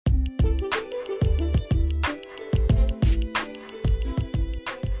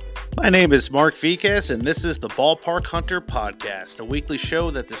My name is Mark Vikas, and this is the Ballpark Hunter Podcast, a weekly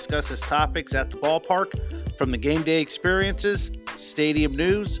show that discusses topics at the ballpark, from the game day experiences, stadium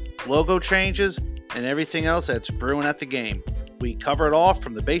news, logo changes, and everything else that's brewing at the game. We cover it all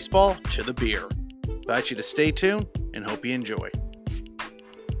from the baseball to the beer. Invite you to stay tuned and hope you enjoy.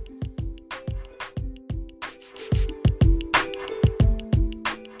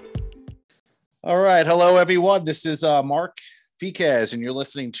 All right. Hello, everyone. This is Mark Vikas, and you're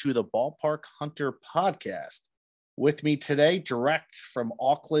listening to the Ballpark Hunter Podcast. With me today, direct from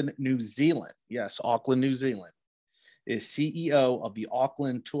Auckland, New Zealand. Yes, Auckland, New Zealand, is CEO of the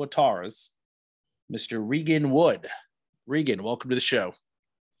Auckland Tuataras, Mr. Regan Wood. Regan, welcome to the show.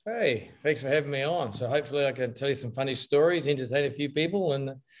 Hey, thanks for having me on. So hopefully I can tell you some funny stories, entertain a few people, and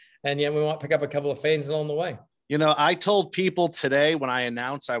yeah, we might pick up a couple of fans along the way. You know, I told people today when I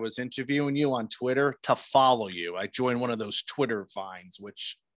announced I was interviewing you on Twitter to follow you. I joined one of those Twitter vines,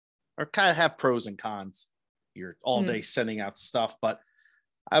 which are kind of have pros and cons. You're all day sending out stuff, but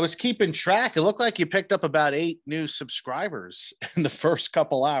I was keeping track. It looked like you picked up about 8 new subscribers in the first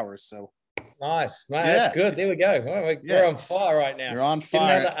couple hours. So nice, man. Yeah. That's good. There we go. We're on fire right now. You're on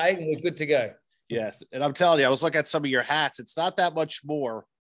fire. Get another 8 and we're good to go. Yes. And I'm telling you, I was looking at some of your hats. It's not that much more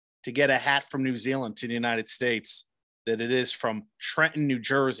to get a hat from New Zealand to the United States than it is from Trenton, New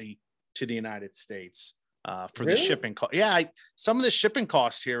Jersey to the United States for the shipping cost. Yeah, some of the shipping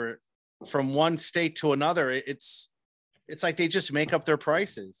costs here from one state to another, it's like they just make up their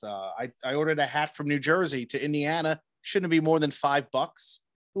prices. I ordered a hat from New Jersey to Indiana, shouldn't be more than $5.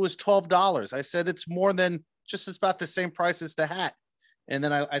 It was $12. I said it's more than just about the same price as the hat. And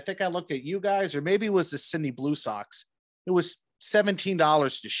then I think I looked at you guys, or maybe it was the Sydney Blue Sox. It was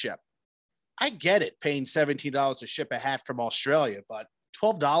 $17 to ship. I get it, paying $17 to ship a hat from Australia, but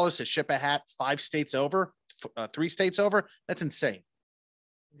 $12 to ship a hat 5 states over, 3 states over, that's insane.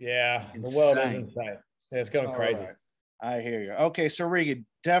 Yeah, the world is insane. It's going crazy. Right. I hear you. Okay, so Regan,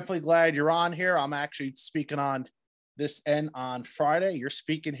 definitely glad you're on here. I'm actually speaking on this end on Friday. You're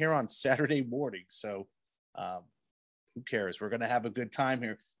speaking here on Saturday morning, so who cares? We're going to have a good time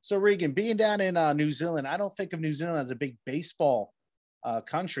here. So, Regan, being down in New Zealand, I don't think of New Zealand as a big baseball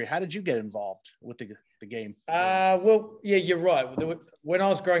country. How did you get involved with the game? Well, yeah, you're right. When I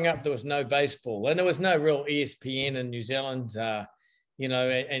was growing up, there was no baseball, and there was no real ESPN in New Zealand. You know,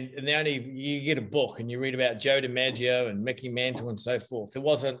 and you get a book and you read about Joe DiMaggio and Mickey Mantle and so forth. There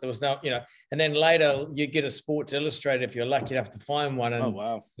was no, you know, and then later you get a Sports Illustrated if you're lucky enough to find one. And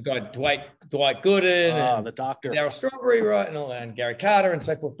the guy Dwight Gooden, and the doctor Darryl Strawberry, right, and all that, and Gary Carter and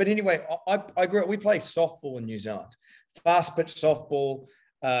so forth. But anyway, I grew up. We play softball in New Zealand, fast pitch softball.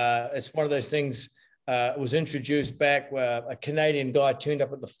 It's one of those things. It was introduced back where a Canadian guy turned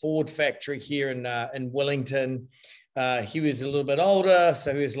up at the Ford factory here in Wellington. He was a little bit older,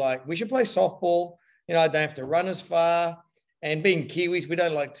 so he was like, we should play softball. You know, I don't have to run as far. And being Kiwis, we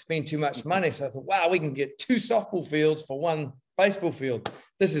don't like to spend too much money. So I thought, wow, we can get 2 softball fields for 1 baseball field.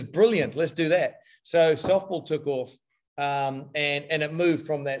 This is brilliant. Let's do that. So softball took off, and it moved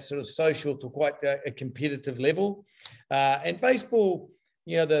from that sort of social to quite a competitive level. And baseball,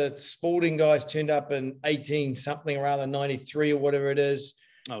 you know, the Sporting guys turned up in 18-something around the 93 or whatever it is.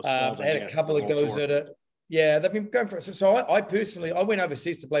 They had a couple of goes at it. Yeah, they've been going for it. So I personally, I went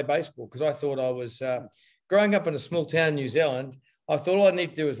overseas to play baseball because I thought I was growing up in a small town in New Zealand. I thought all I need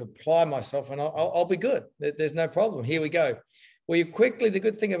to do is apply myself and I'll be good. There's no problem. Here we go. Well, the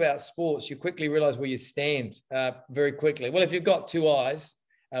good thing about sports, you quickly realize where you stand very quickly. Well, if you've got 2 eyes,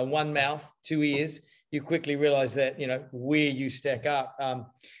 1 mouth, 2 ears, you quickly realize that, you know, where you stack up.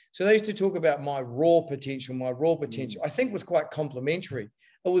 So they used to talk about my raw potential. I think was quite complimentary.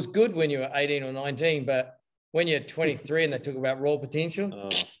 It was good when you were 18 or 19, but when you're 23 and they talk about raw potential,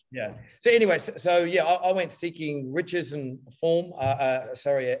 yeah. So anyway, I went seeking riches and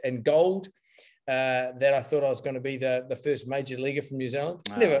and gold. That I thought I was going to be the first major leaguer from New Zealand.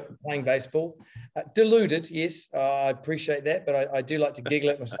 Never playing baseball. Deluded, yes, I appreciate that, but I do like to giggle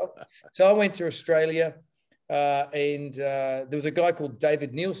at myself. So I went to Australia, and there was a guy called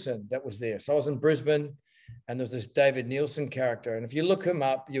David Nielsen that was there. So I was in Brisbane, and there was this David Nielsen character. And if you look him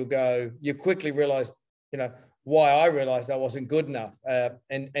up, you quickly realize, you know, why I realized I wasn't good enough.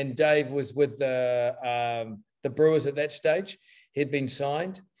 And Dave was with the Brewers at that stage. He'd been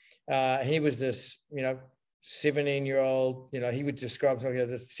signed. He was this, you know, 17-year-old, you know, he would describe himself, you know,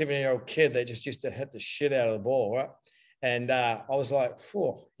 this 17-year-old kid that just used to hit the shit out of the ball, right? And I was like,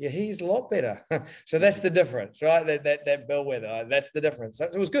 oh, yeah, he's a lot better. So that's the difference, right? That bellwether, that's the difference. So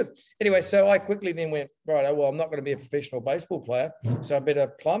it was good. Anyway, so I quickly then went, right, well, I'm not going to be a professional baseball player, so I better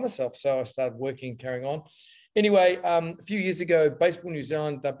apply myself. So I started working, carrying on. Anyway, a few years ago, Baseball New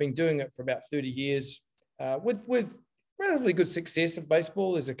Zealand, they've been doing it for about 30 years with relatively good success of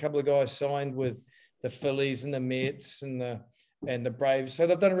baseball. There's a couple of guys signed with the Phillies and the Mets and the Braves. So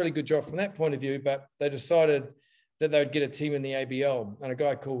they've done a really good job from that point of view, but they decided that they would get a team in the ABL. And a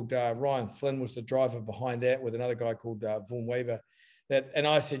guy called Ryan Flynn was the driver behind that with another guy called Vaughan Weaver. And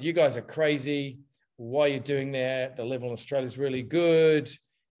I said, you guys are crazy. Why are you doing that? The level in Australia is really good.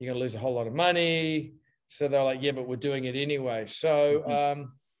 You're going to lose a whole lot of money. So they're like, yeah, but we're doing it anyway. So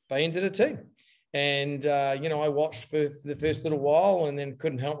they entered a team. And, I watched for the first little while and then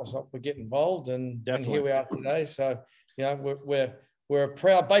couldn't help myself but get involved. And here we are today. So, we're a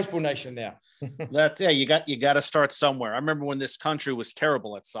proud baseball nation now. You got to start somewhere. I remember when this country was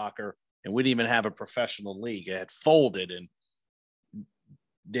terrible at soccer and we didn't even have a professional league. It had folded and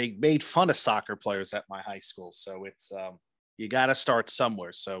they made fun of soccer players at my high school. So it's you got to start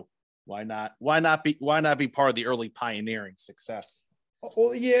somewhere. So why not be part of the early pioneering success?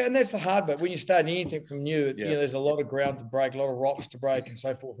 Well, yeah, and that's the hard bit. When you start anything from new, there's a lot of ground to break, a lot of rocks to break and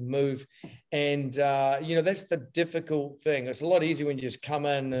so forth and move. And, that's the difficult thing. It's a lot easier when you just come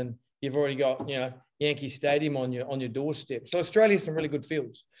in and you've already got, Yankee Stadium on your doorstep. So Australia has some really good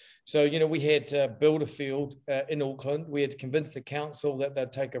fields. So, we had to build a field in Auckland. We had to convince the council that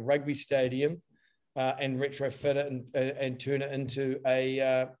they'd take a rugby stadium and retrofit it and turn it into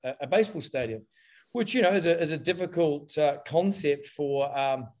a baseball stadium, which, is a difficult concept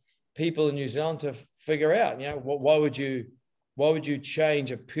for people in New Zealand to figure out. Why would you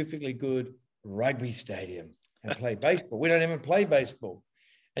change a perfectly good rugby stadium and play baseball? We don't even play baseball.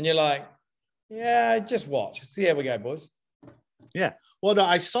 And you're like, yeah, just watch. See how we go, boys. Yeah. Well, no,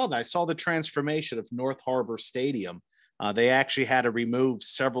 I saw that. I saw the transformation of North Harbour Stadium. They actually had to remove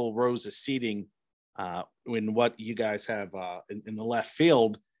several rows of seating in what you guys have in the left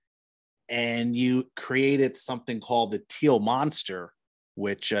field. And you created something called the Teal Monster,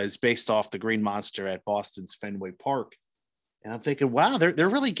 which is based off the Green Monster at Boston's Fenway Park. And I'm thinking, wow, they're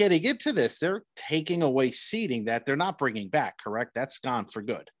really getting into this. They're taking away seating that they're not bringing back, correct? That's gone for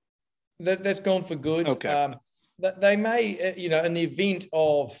good. That's gone for good. Okay. They may, in the event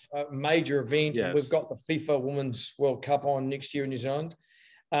of a major event, yes. We've got the FIFA Women's World Cup on next year in New Zealand.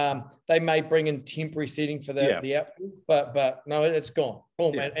 They may bring in temporary seating for the outfield, but no, it's gone.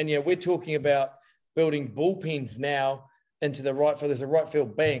 Boom, yeah. And we're talking about building bullpens now into the right field. There's a right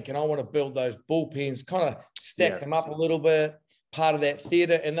field bank, and I want to build those bullpens, kind of stack them up a little bit, part of that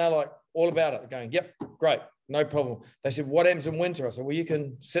theatre, and they're like all about it. They're going, yep, great, no problem. They said, what happens in winter? I said, well, you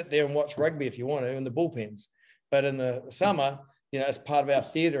can sit there and watch rugby if you want to in the bullpens, but in the summer, it's part of our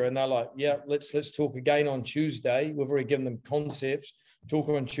theatre. And they're like, yeah, let's talk again on Tuesday. We've already given them concepts. Talk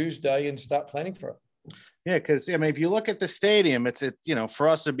on Tuesday and start planning for it. Yeah, because if you look at the stadium, it's for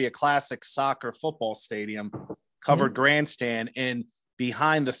us it'd be a classic soccer football stadium, covered grandstand, and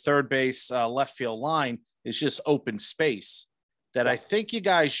behind the third base left field line is just open space that I think you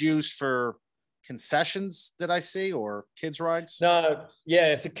guys used for concessions. Did I see, or kids rides? No,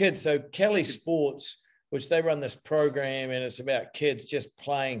 yeah, it's a kid. So Kelly Sports, which they run this program, and it's about kids just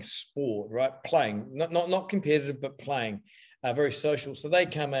playing sport, right? Playing, not competitive, but playing. Very social. So they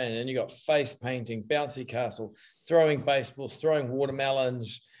come in and you got face painting, bouncy castle, throwing baseballs, throwing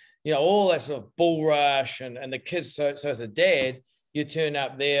watermelons, all that sort of bull rush. And the kids, so as a dad, you turn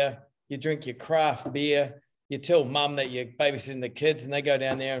up there, you drink your craft beer, you tell mum that you're babysitting the kids, and they go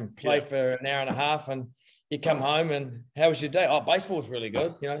down there and play for an hour and a half, and you come home and how was your day? Oh, baseball's really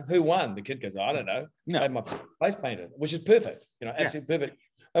good. Who won? The kid goes, I don't know. No. I had my face painted, which is perfect, absolutely perfect.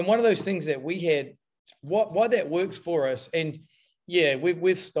 And one of those things that we had, why that works for us, and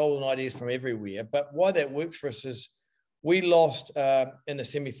we've stolen ideas from everywhere, but why that works for us is we lost in the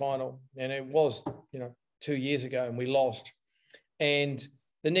semi-final, and it was 2 years ago, and we lost. And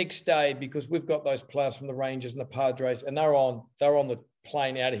the next day, because we've got those players from the Rangers and the Padres, and they're on the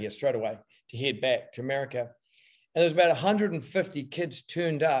plane out of here straight away to head back to America, and there's about 150 kids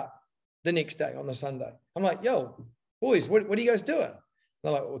turned up the next day on the Sunday. I'm like, yo, boys, what are you guys doing?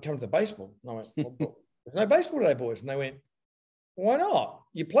 They're like, we're coming to baseball. And I went, well, there's no baseball today, boys. And they went, why not?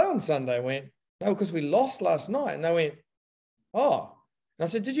 You play on Sunday. I went, no, because we lost last night. And they went, oh. And I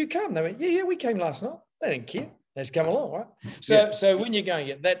said, did you come? They went, yeah, we came last night. They didn't care. They just come along, right? So when you're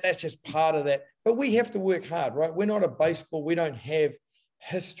going, that's just part of that. But we have to work hard, right? We're not a baseball. We don't have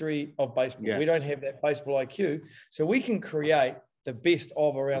history of baseball. Yes. We don't have that baseball IQ. So we can create the best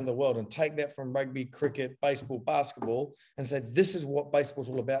of around the world and take that from rugby, cricket, baseball, basketball, and say, this is what baseball's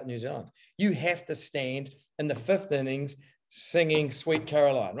all about in New Zealand. You have to stand in the fifth innings singing Sweet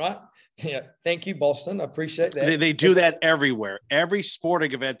Caroline, right? Yeah, thank you, Boston. I appreciate that. They do that everywhere. Every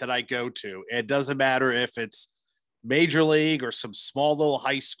sporting event that I go to, it doesn't matter if it's major league or some small little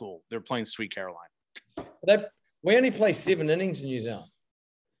high school, they're playing Sweet Caroline. We only play 7 innings in New Zealand.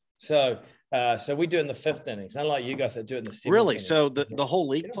 So we do it in the 5th innings, unlike you guys that do it in the 7th. Really? Innings. So the whole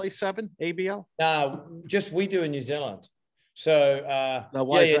league plays 7 ABL? No, just we do in New Zealand. So now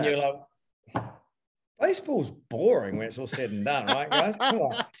why is that? You're like, baseball's boring when it's all said and done, right, guys? Come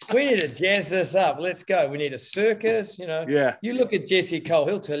on. We need to jazz this up. Let's go. We need a circus, Yeah. You look at Jesse Cole,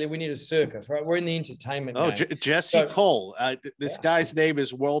 he'll tell you we need a circus, right? We're in the entertainment game. Jesse Cole. This guy's name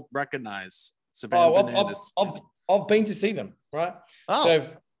is world recognized. I've been to see them, right? Oh. So,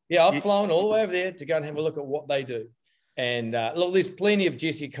 I've flown all the way over there to go and have a look at what they do. And look, there's plenty of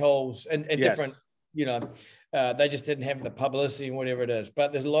Jesse Coles and different, they just didn't have the publicity and whatever it is.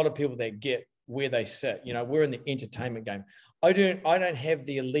 But there's a lot of people that get where they sit. We're in the entertainment game. I don't have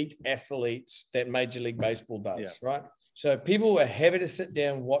the elite athletes that Major League Baseball does, right? So people are happy to sit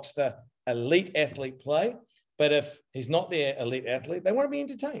down and watch the elite athlete play. But if he's not the elite athlete, they want to be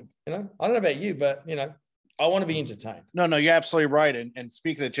entertained. I don't know about you, but I want to be entertained. No, you're absolutely right. And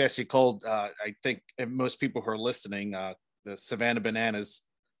speaking of Jesse Cole, I think most people who are listening, the Savannah Bananas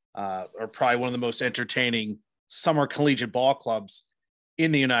are probably one of the most entertaining summer collegiate ball clubs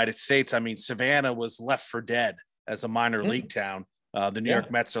in the United States. I mean, Savannah was left for dead as a minor league town. The New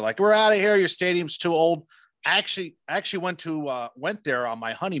York Mets are like, we're out of here. Your stadium's too old. I actually went there on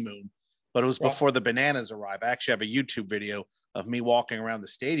my honeymoon, but it was before the Bananas arrived. I actually have a YouTube video of me walking around the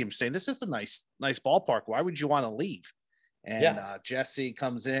stadium saying, this is a nice ballpark. Why would you want to leave? And Jesse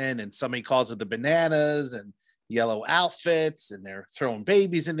comes in and somebody calls it the Bananas and yellow outfits, and they're throwing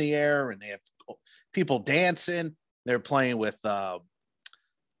babies in the air, and they have people dancing. They're playing with, what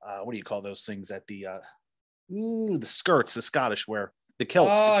do you call those things at the skirts, the Scottish wear, the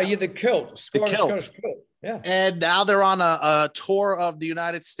kilts. Oh, yeah, the kilt. The kilts. Kilt. Yeah. And now they're on a tour of the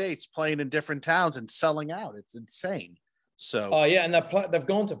United States, playing in different towns and selling out. It's insane. So. Oh yeah, and they've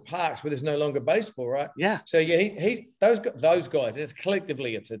gone to parks where there's no longer baseball, right? Yeah. So he those guys. It's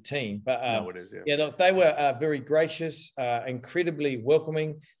collectively, it's a team, but it is. Yeah. Look, they were very gracious, incredibly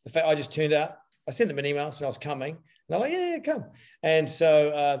welcoming. The fact I just turned up, I sent them an email saying I was coming. And they're like, yeah, come. And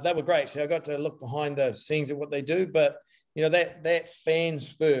so they were great. So I got to look behind the scenes of what they do, but that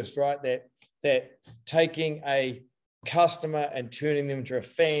fans first, right? That taking a customer and turning them into a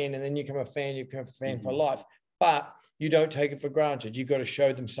fan, and then you become a fan for life. But you don't take it for granted. You've got to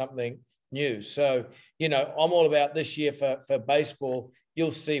show them something new. So, I'm all about this year for baseball.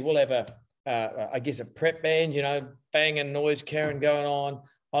 You'll see we'll have a prep band, banging noise carrying going on.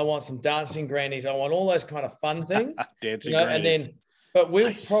 I want some dancing grannies. I want all those kind of fun things. Dancing grannies. But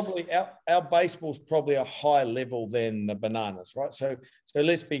we'll probably, our baseball's probably a higher level than the Bananas, right? So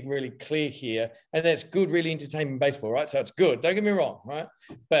let's be really clear here. And that's good, really entertaining baseball, right? So it's good. Don't get me wrong, right?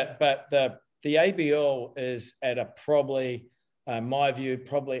 But the ABL is at a probably, my view,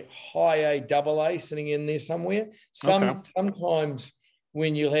 probably high A, double A sitting in there somewhere. Sometimes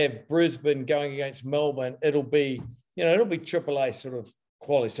when you'll have Brisbane going against Melbourne, it'll be triple A sort of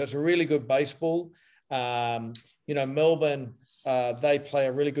quality. So it's a really good baseball. Melbourne, they play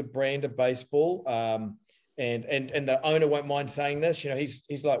a really good brand of baseball. And the owner won't mind saying this.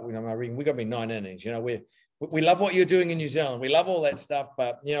 He's like, we got to be 9 innings. We love what you're doing in New Zealand. We love all that stuff,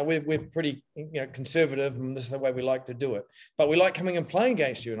 but we're pretty conservative, and this is the way we like to do it. But we like coming and playing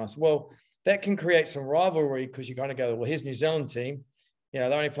against you. And I said, well, that can create some rivalry, because you kind of go, well, here's New Zealand team.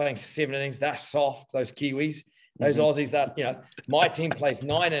 They're only playing 7 innings. They're soft, those Kiwis. Those Aussies, that my team plays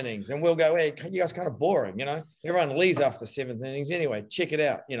 9 innings, and we'll go, hey, you guys kind of boring, Everyone leaves after 7th innings anyway. Check it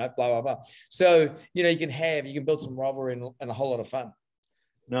out, blah blah blah. So you can build some rivalry and a whole lot of fun.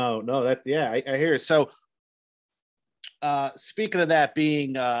 No, I hear it. So, speaking of that,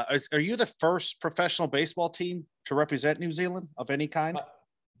 being, are you the first professional baseball team to represent New Zealand of any kind?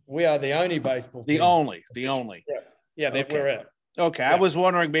 We are the only baseball team. The only. Yeah, okay. We're it. Okay, yeah. I was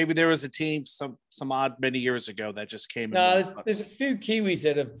wondering, maybe there was a team some odd many years ago that just came. No, there's a few Kiwis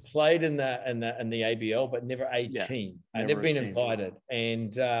that have played in the ABL, but never a team. Never been invited.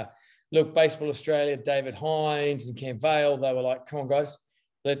 And look, Baseball Australia, David Hines and Cam Vale, they were like, "Come on, guys,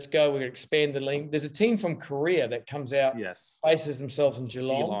 let's go. We're going to expand the league." There's a team from Korea that comes out, bases themselves in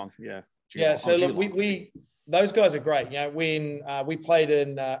Geelong. Geelong. So look, we those guys are great. When we played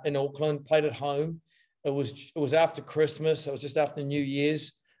in Auckland, played at home. It was after Christmas. It was just after New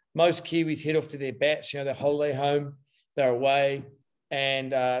Year's. Most Kiwis head off to their bats, their holiday home. They're away.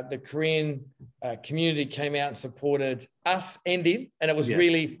 And the Korean community came out and supported us and them. And it was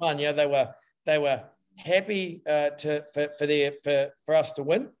really fun. They were happy for us to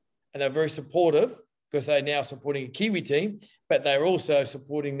win. and they're very supportive because they're now supporting a Kiwi team, but they're also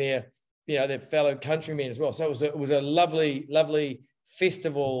supporting their fellow countrymen as well. So it was a lovely, lovely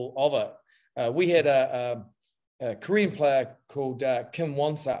festival of it. We had a Korean player called Kim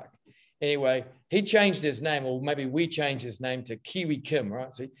Wonsak. Anyway, he changed his name, or maybe we changed his name to Kiwi Kim,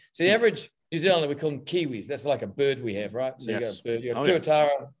 right? So the average New Zealander, we call them Kiwis. That's like a bird we have, right? So yes. You got a bird, you got a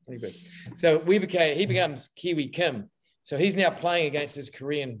tuatara. So he becomes Kiwi Kim. So he's now playing against his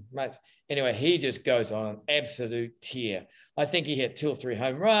Korean mates. Anyway, he just goes on an absolute tear. I think he hit 2 or 3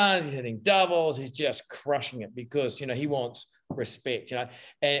 home runs. He's hitting doubles. He's just crushing it because, he wants respect,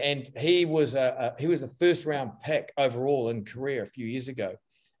 and he was the first round pick overall in Korea a few years ago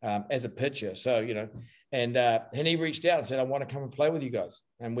as a pitcher. So, and he reached out and said, I want to come and play with you guys.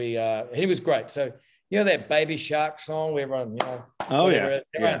 And he was great. So, that Baby Shark song where everyone,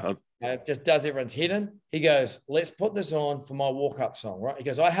 just does everyone's head in. He goes, let's put this on for my walk-up song, right? He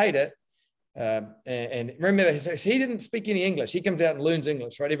goes, I hate it. And remember, he didn't speak any English. He comes out and learns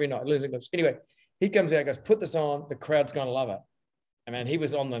English, right? Every night, learns English. Anyway, he comes out and goes, put this on. The crowd's going to love it. I mean, he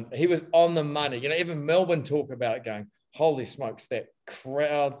was on the money. Even Melbourne talk about it going, holy smokes, that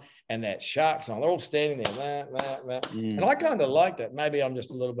crowd and that Shark song, they're all standing there. And I kind of liked it. Maybe I'm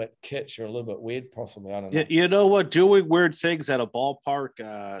just a little bit kitsch or a little bit weird, possibly. I don't know. You know what? Doing weird things at a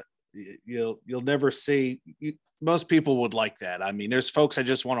ballpark, you'll never see. Most people would like that. I mean, there's folks that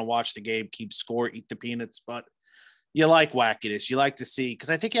just want to watch the game, keep score, eat the peanuts, but you like wackiness. You like to see, because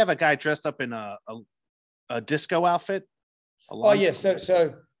I think you have a guy dressed up in a disco outfit. Oh, yeah.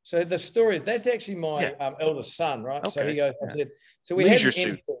 So the story is that's actually my eldest son, right? Okay. So he goes, I said, so we Leisure had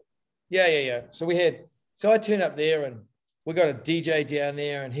suit. Yeah. So I turned up there and we got a DJ down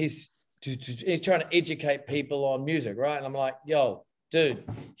there and he's trying to educate people on music, right? And I'm like, yo, dude,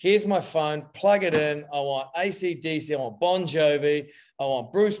 here's my phone, plug it in. I want AC/DC, I want Bon Jovi, I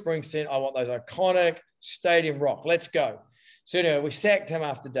want Bruce Springsteen, I want those iconic stadium rock. Let's go. So anyway, we sacked him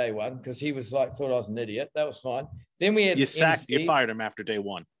after day one because he was like, thought I was an idiot. That was fine. Then we had you fired him after day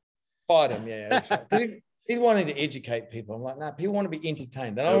one. Fired him, yeah. Right. He's wanting to educate people. I'm like, no, people want to be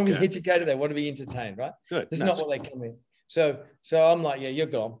entertained. They don't want to be educated. They want to be entertained, right? Good. That's not what they come in. So I'm like, yeah, you're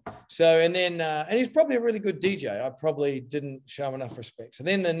gone. So, and then, and he's probably a really good DJ. I probably didn't show him enough respect. So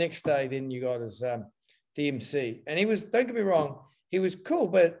then the next day, then you got his, the MC. And he was, don't get me wrong, he was cool,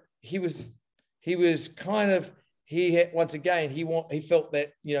 but he was kind of, once again, he felt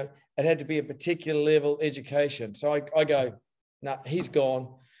that, it had to be a particular level education. So I go, no, he's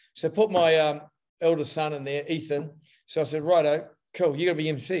gone. So put my eldest son in there, Ethan. So I said, righto, cool, you're going to be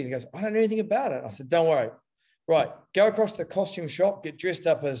MC. He goes, I don't know anything about it. I said, don't worry. Right, go across to the costume shop, get dressed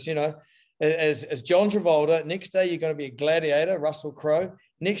up as, as John Travolta. Next day, you're going to be a gladiator, Russell Crowe.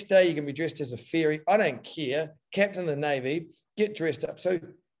 Next day, you're going to be dressed as a fairy. I don't care. Captain of the Navy, get dressed up. So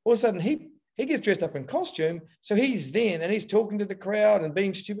all of a sudden, he gets dressed up in costume. So he's then, and he's talking to the crowd and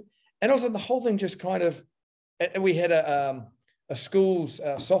being stupid. And all of a sudden, the whole thing just kind of, and we had a school's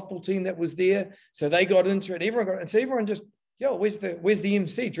softball team that was there. So they got into it. Everyone got, and so everyone just, yo, where's the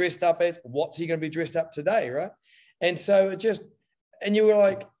MC dressed up as? What's he going to be dressed up today, right? And so it just, and you were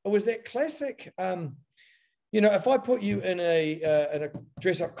like, it was that classic, if I put you in a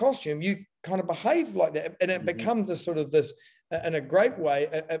dress up costume, you kind of behave like that, and it becomes a sort of this, in a great way,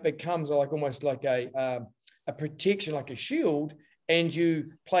 it becomes like almost like a protection, like a shield, and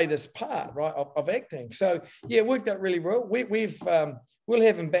you play this part, right, of acting. So yeah, it worked out really well. We'll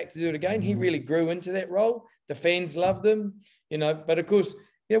have him back to do it again. He really grew into that role. The fans loved him, but of course,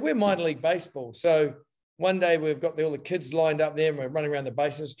 we're minor league baseball. So one day we've got all the kids lined up there and we're running around the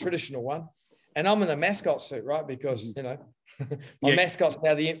bases, traditional one. And I'm in the mascot suit, right? Because, my mascot's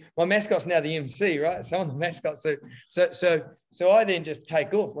now the MC, right? So I'm in the mascot suit. So I then just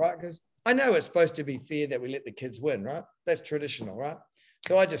take off, right? Because I know it's supposed to be fair that we let the kids win, right? That's traditional, right?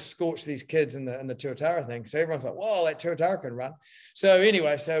 So I just scorched these kids in the tuatara thing. So everyone's like, whoa, that tuatara can run. So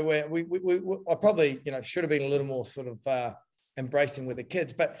anyway, so I probably, should have been a little more sort of embracing with the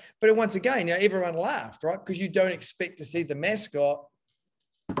kids. But once again, everyone laughed, right? Because you don't expect to see the mascot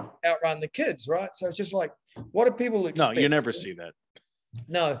outrun the kids, right? So it's just like, what do people expect? No, you never see that.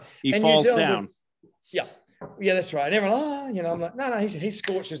 No. He falls down. Yeah, that's right. And everyone, I'm like, no, he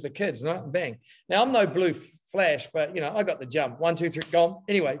scorches the kids, right? Bang. Now, I'm no blue flash, but, I got the jump. 1, 2, 3, gone.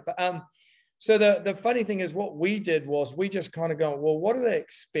 Anyway, but so the funny thing is what we did was we just kind of go, well, what do they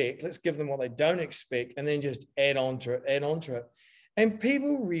expect? Let's give them what they don't expect and then just add on to it. And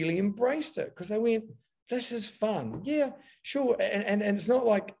people really embraced it because they went, this is fun. Yeah, sure. And it's not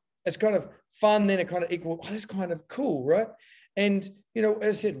like it's kind of fun, then it kind of equal, that's kind of cool, right? And, as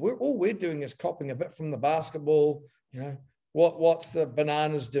I said, we're doing is copying a bit from the basketball, What's the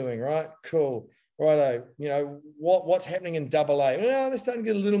Bananas doing, right? Cool. Righto. You know, what's happening in Double A? Well, they're starting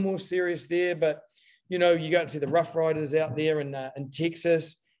to get a little more serious there, but you know, you go and see the Rough Riders out there in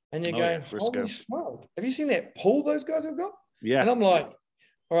Texas, and you're going, holy smoke, have you seen that pool those guys have got? Yeah. And I'm like,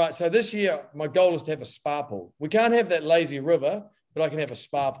 all right, so this year my goal is to have a spa pool. We can't have that lazy river, but I can have a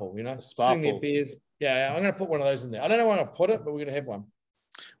spa pool, you know, sitting there beers. Yeah, I'm going to put one of those in there. I don't know where I'm going to put it, but we're going to have one.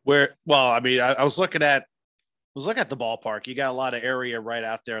 I mean, I was looking at the ballpark. You got a lot of area right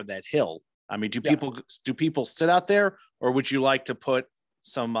out there, that hill. I mean, do people sit out there, or would you like to put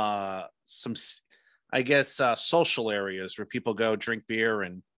some I guess social areas where people go drink beer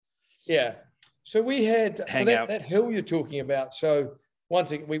and so we had hang out. That hill you're talking about. So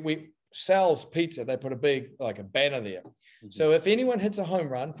once we Sal's Pizza, they put a big a banner there. Mm-hmm. So if anyone hits a home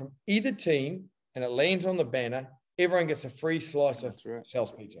run from either team and it lands on the banner, everyone gets a free slice of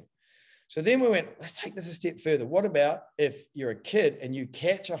Sal's Pizza. So then we went, let's take this a step further. What about if you're a kid and you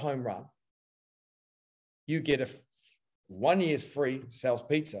catch a home run, you get 1 year's free Sal's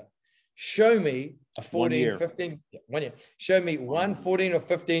Pizza. Show me a 14, 15, 1 year. Show me one 14 or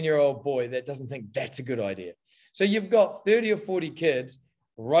 15-year-old boy that doesn't think that's a good idea. So you've got 30 or 40 kids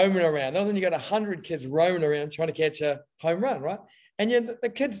roaming around. Those, and you got 100 kids roaming around trying to catch a home run, right? And the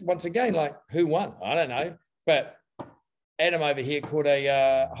kids, once again, like, who won? I don't know. But Adam over here caught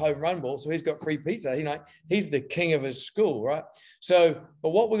a home run ball, so he's got free pizza. He's the king of his school, right? So, but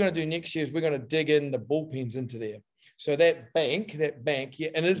what we're going to do next year is we're going to dig in the bullpens into there. So that bank, yeah,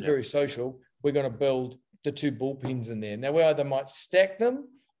 and it is very social. We're going to build the 2 bullpens in there. Now we either might stack them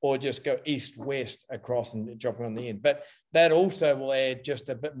or just go east-west across and drop them on the end. But that also will add just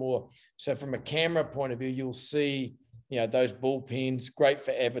a bit more. So from a camera point of view, you'll see, you know, those bullpens, great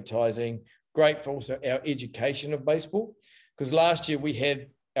for advertising, great for also our education of baseball. Because last year we had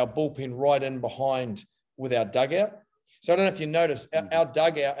our bullpen right in behind with our dugout. So I don't know if you noticed, our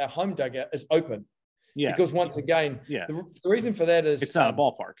dugout, our home dugout is open. Yeah. Because once again, the reason for that is it's not a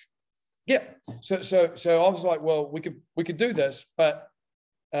ballpark. Yeah. So I was like, well, we could do this, but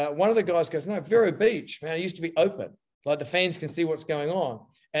one of the guys goes, no, Vero Beach, man, it used to be open. Like the fans can see what's going on.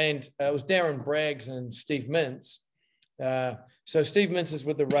 And it was Darren Braggs and Steve Mintz. So Steve Mintz is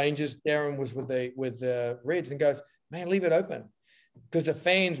with the Rangers. Darren was with the Reds, and goes, man, leave it open, because the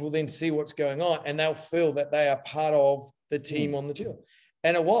fans will then see what's going on and they'll feel that they are part of the team on the field.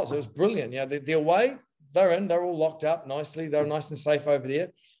 And it was brilliant. You know, the away, they're all locked up nicely. They're nice and safe over there.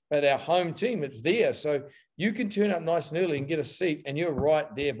 But our home team, it's there. So you can turn up nice and early and get a seat, and you're right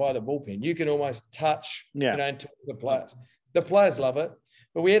there by the bullpen. You can almost touch, and talk to the players. The players love it.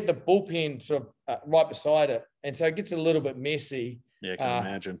 But we had the bullpen sort of right beside it. And so it gets a little bit messy. Yeah, I can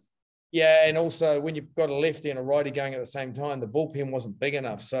imagine. Yeah, and also when you've got a lefty and a righty going at the same time, the bullpen wasn't big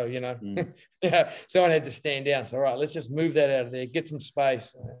enough. So, someone had to stand down. So, all right, let's just move that out of there, get some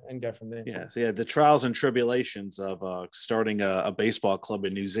space, and go from there. Yeah, so the trials and tribulations of starting a baseball club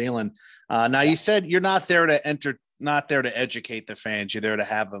in New Zealand. Now, you said you're not there to educate the fans. You're there to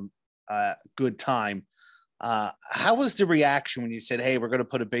have them good time. How was the reaction when you said, hey, we're going to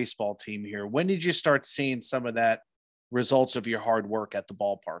put a baseball team here? When did you start seeing some of that results of your hard work at the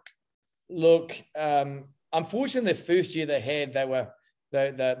ballpark? Look, unfortunately, the first year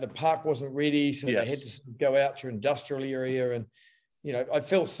the park wasn't ready, so they had to go out to industrial area, and I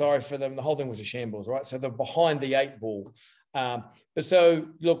felt sorry for them. The whole thing was a shambles, right? So they're behind the 8 ball. But so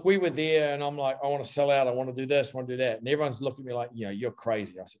look, we were there, and I'm like, I want to sell out. I want to do this, I want to do that, and everyone's looking at me like, you're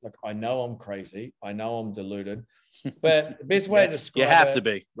crazy. I said, look, I know I'm crazy. I know I'm deluded, but the best way to describe you have to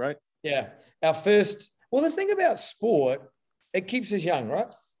be, right? Yeah. The thing about sport, it keeps us young, right?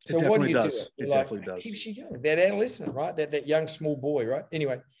 So what do you do? It definitely does. It keeps you young. That adolescent, right? That young small boy, right?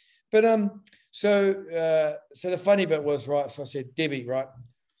 Anyway, but so the funny bit was, right? So I said, Debbie, right?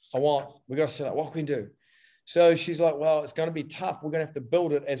 We got to set up. What can we do? So she's like, well, it's going to be tough. We're going to have to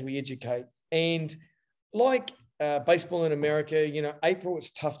build it as we educate. And like baseball in America, April, it's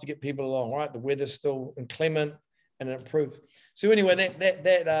tough to get people along, right? The weather's still inclement and it improved. So anyway,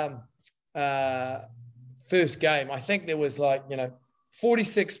 that first game, I think there was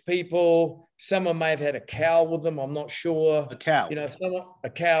 46 people. Someone may have had a cow with them. I'm not sure. A cow. A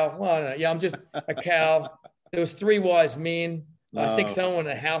cow. Well, I don't know. Yeah, I'm just a cow. There was 3 wise men. I think someone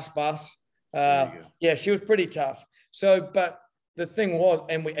in a house bus. Yeah, she was pretty tough. So, but the thing was,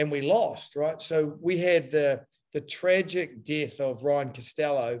 and we lost, right? So we had the tragic death of Ryan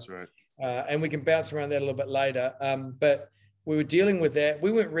Costello. That's right. And we can bounce around that a little bit later. But we were dealing with that.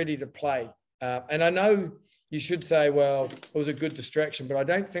 We weren't ready to play. And I know you should say, well, it was a good distraction, but I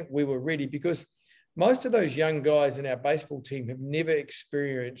don't think we were ready, because most of those young guys in our baseball team have never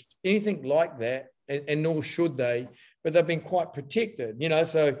experienced anything like that, and nor should they, but they've been quite protected, you know,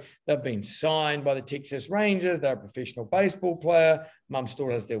 so they've been signed by the Texas Rangers. They're a professional baseball player. Mum still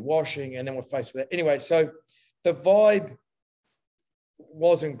does their washing, and then we're faced with that. Anyway, so the vibe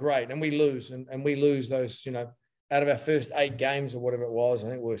wasn't great, and we lose, and we lose those, you know, out of our first 8 games or whatever it was. I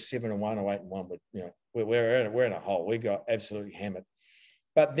think we were 7-1 or 8-1, but, you know, we're in a hole. We got absolutely hammered.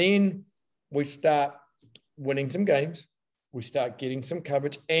 But then we start winning some games. We start getting some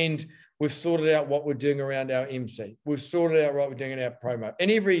coverage, and we've sorted out what we're doing around our MC. We've sorted out what we're doing in our promo. And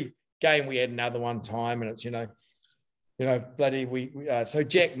every game we add another one time, and it's, you know, bloody, so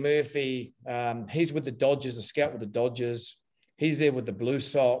Jack Murphy, he's with the Dodgers, a scout with the Dodgers. He's there with the Blue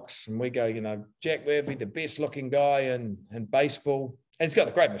Sox, and we go, you know, Jack Murphy, the best looking guy in baseball. And he's got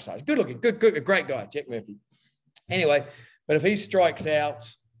the great mustache. Good looking, good, a great guy, Jack Murphy. Anyway, but if he strikes out,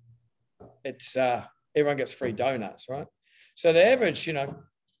 it's everyone gets free donuts, right? So the average, you know,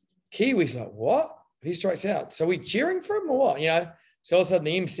 Kiwi's like, what? He strikes out. So we cheering for him or what? You know, so all of a sudden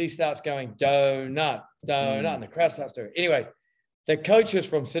the MC starts going, donut, and the crowd starts doing it. Anyway, the coaches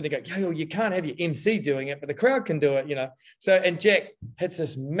from Sydney go, yo, you can't have your MC doing it, but the crowd can do it, you know. So, and Jack hits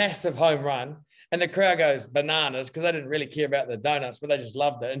this massive home run, and the crowd goes bananas because they didn't really care about the donuts, but they just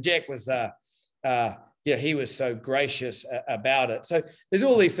loved it. And Jack was, he was so gracious about it. So there's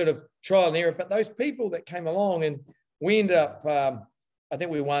all these sort of trial and error, but those people that came along, and we ended up, I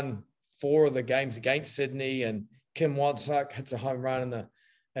think we won 4 of the games against Sydney, and Kim Wansuk hits a home run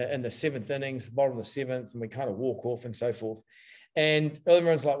in the 7th innings, the bottom of the 7th, and we kind of walk off and so forth. And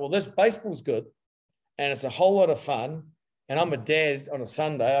everyone's like, well, this baseball's good, and it's a whole lot of fun. And I'm a dad on a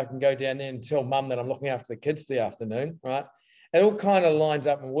Sunday. I can go down there and tell mum that I'm looking after the kids for the afternoon, right? It all kind of lines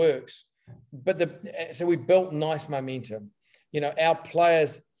up and works. But so we built nice momentum. You know, our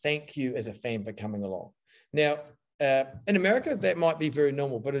players thank you as a fan for coming along. Now, in America, that might be very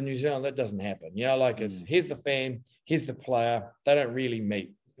normal, but in New Zealand, that doesn't happen. You know, like it's here's the fan, here's the player. They don't really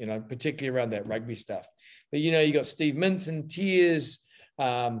meet, you know, particularly around that rugby stuff. But, you know, you got Steve Mintz in tears, you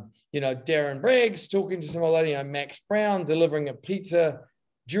know, Darren Braggs talking to some old lady, you know, Max Brown delivering a pizza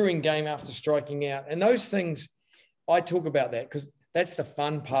during game after striking out. And those things, I talk about that because that's the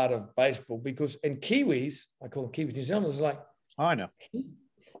fun part of baseball. Because in Kiwis, I call them Kiwis, New Zealanders, like, I know.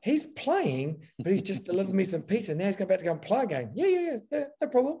 He's playing, but he's just delivered me some pizza. Now he's going back to go and play a game. Yeah, no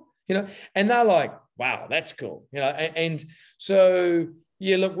problem. You know, and they're like, wow, that's cool. You know, and so,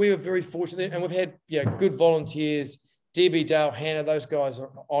 yeah, look, we were very fortunate, and we've had, yeah, good volunteers, Debbie, Dale, Hannah, those guys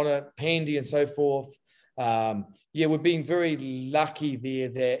are on it, Pandy and so forth. Yeah, we've been very lucky there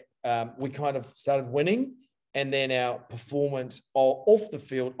that we kind of started winning, and then our performance off the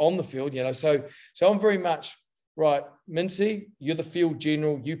field, on the field, you know, so I'm very much, right, Mincy, you're the field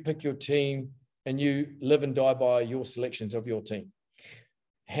general, you pick your team, and you live and die by your selections of your team.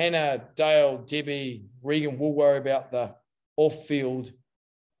 Hannah, Dale, Debbie, Regan will worry about the off-field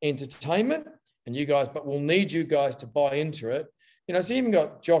entertainment, and you guys, but we'll need you guys to buy into it. You know, so you even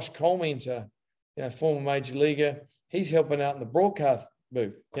got Josh Colmenter, you know, former major leaguer, he's helping out in the broadcast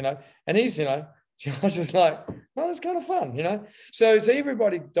booth, you know, and he's, you know, I was just like, well, that's kind of fun, you know. So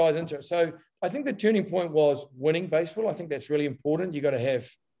everybody dives into it. So I think the turning point was winning baseball. I think that's really important. You got to have,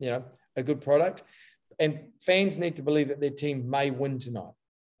 you know, a good product, and fans need to believe that their team may win tonight.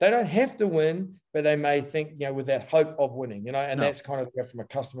 They don't have to win, but they may think, you know, with that hope of winning, you know, and that's kind of go from a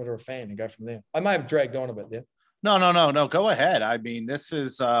customer to a fan and go from there. I may have dragged on a bit there. No. Go ahead. I mean, this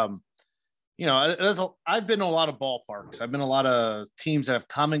is, you know, I've been to a lot of ballparks. I've been to a lot of teams that have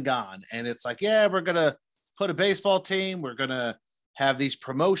come and gone, and it's like, yeah, we're going to put a baseball team. We're going to have these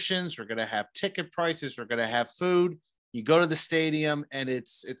promotions. We're going to have ticket prices. We're going to have food. You go to the stadium, and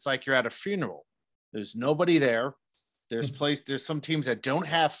it's like you're at a funeral. There's nobody there. There's some teams that don't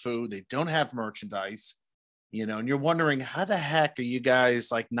have food. They don't have merchandise, you know, and you're wondering, how the heck are you guys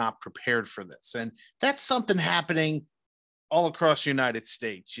like not prepared for this? And that's something happening all across the United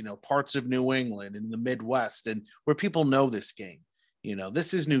States, you know, parts of New England and the Midwest, and where people know this game. You know,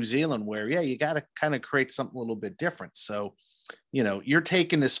 this is New Zealand where, yeah, you got to kind of create something a little bit different. So, you know, you're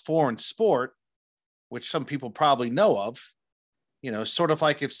taking this foreign sport, which some people probably know of, you know, sort of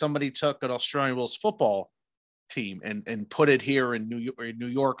like if somebody took an Australian rules football team and put it here in New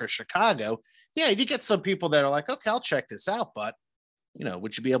York or Chicago. Yeah, you get some people that are like, okay, I'll check this out. But, you know,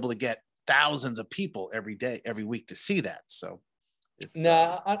 would you be able to get thousands of people every day, every week to see that? So it's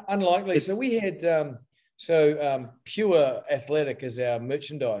unlikely. So we had Pure Athletic is our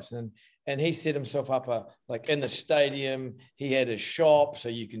merchandise, and he set himself up like in the stadium. He had a shop, so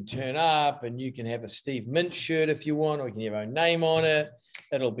you can turn up and you can have a Steve Mintz shirt if you want, or you can have your own name on it.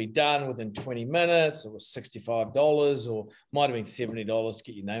 it'll be done within 20 minutes. It was $65 or might have been $70 to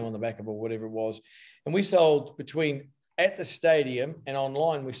get your name on the back of it or whatever it was. And we sold at the stadium and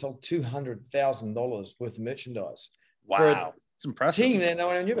online, we sold $200,000 worth of merchandise. Wow. It's impressive. Team that no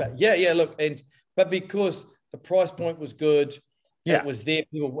one knew about. Yeah, look. But because the price point was good, it was there.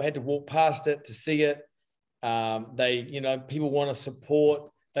 People had to walk past it to see it. People want to support.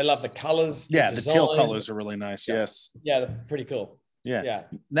 They love the colors. Yeah, the teal colors are really nice. Yes. Yeah, they're pretty cool. Yeah.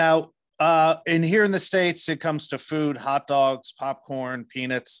 Now, here in the States, it comes to food, hot dogs, popcorn,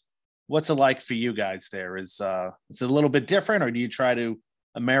 peanuts. What's it like for you guys there? Is it a little bit different, or do you try to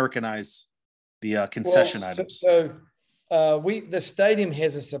Americanize the concession items? So the stadium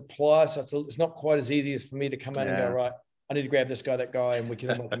has a supply, so it's not quite as easy as for me to come in and go, right, I need to grab this guy, that guy, and we can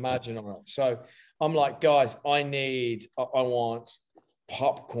make a margin on it. So I'm like, guys, I want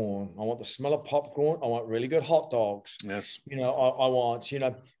popcorn. I want the smell of popcorn. I want really good hot dogs. Yes. I want,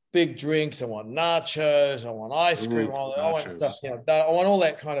 big drinks. I want nachos. I want ice cream. I want stuff. I want all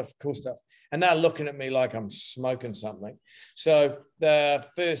that kind of cool stuff. And they're looking at me like I'm smoking something. So the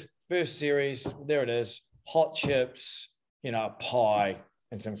first series, there it is, hot chips, pie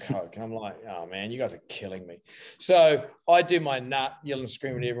and some Coke. And I'm like, oh man, you guys are killing me. So I do my nut, yelling and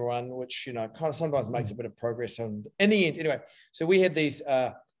screaming at everyone, which, kind of sometimes makes a bit of progress. And in the end, anyway, so we had these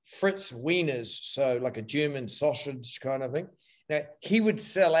Fritz Wieners, so like a German sausage kind of thing. He would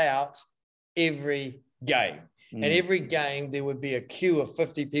sell out every game. And every game, there would be a queue of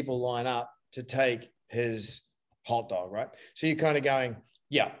 50 people line up to take his hot dog, right? So you're kind of going,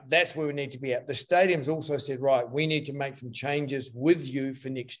 yeah, that's where we need to be at. The stadium's also said, right, we need to make some changes with you for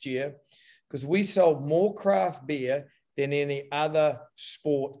next year because we sold more craft beer than any other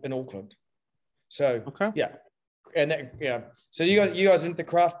sport in Auckland. So, yeah. And so you guys into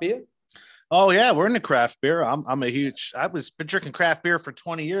craft beer? Oh yeah, we're into craft beer. I was been drinking craft beer for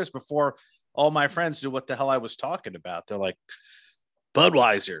 20 years before all my friends knew what the hell I was talking about. They're like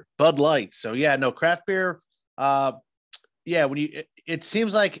Budweiser, Bud Light. So yeah, no craft beer. It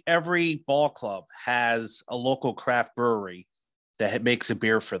seems like every ball club has a local craft brewery that makes a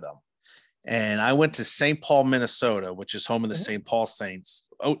beer for them. And I went to St. Paul, Minnesota, which is home of the St. Paul Saints.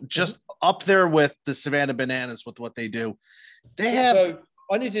 Oh, just up there with the Savannah Bananas with what they do. So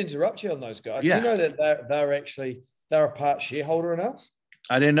I need to interrupt you on those guys. Yeah. Do you know that they're a part shareholder in us?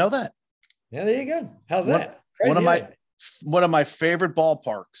 I didn't know that. Yeah, there you go. How's that? One of my favorite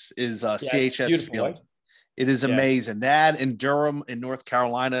ballparks is CHS Field. Right? It is amazing. That in Durham in North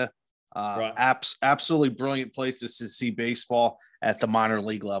Carolina, absolutely brilliant places to see baseball at the minor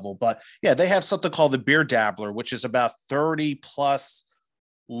league level. But yeah, they have something called the Beer Dabbler, which is about 30 plus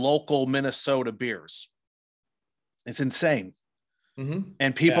local Minnesota beers. It's insane. Mm-hmm.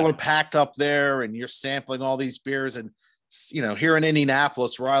 And people are packed up there and you're sampling all these beers. And, here in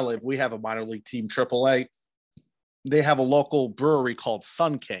Indianapolis, where I live, we have a minor league team, AAA. They have a local brewery called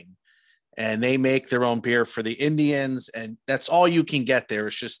Sun King. And they make their own beer for the Indians. And that's all you can get there.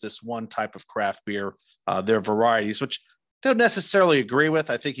 It's just this one type of craft beer. There are varieties, which I don't necessarily agree with.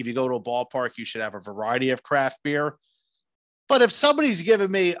 I think if you go to a ballpark, you should have a variety of craft beer. But if somebody's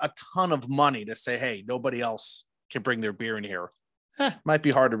giving me a ton of money to say, hey, nobody else can bring their beer in here, might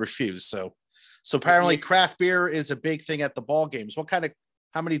be hard to refuse. So apparently craft beer is a big thing at the ball games.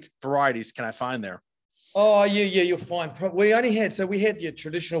 How many varieties can I find there? Oh, yeah, you'll find. We had your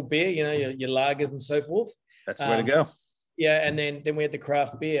traditional beer, your lagers and so forth. That's the way to go. Yeah, and then we had the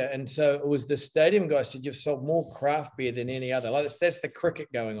craft beer. And so it was the stadium guy said, you've sold more craft beer than any other. Like that's the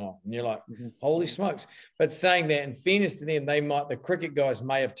cricket going on. And you're like, holy smokes. But saying that, in fairness to them, the cricket guys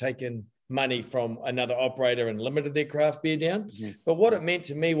may have taken money from another operator and limited their craft beer down. But what it meant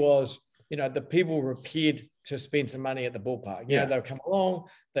to me was, the people were prepared to spend some money at the ballpark. They'll come along,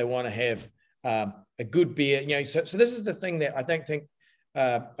 they want to have a good beer, so this is the thing that I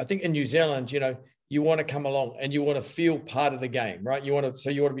think in New Zealand, you want to come along and you want to feel part of the game, right? You want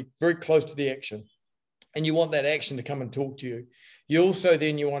to be very close to the action and you want that action to come and talk to you. You also,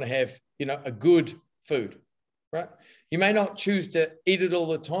 then you want to have, a good food, right? You may not choose to eat it all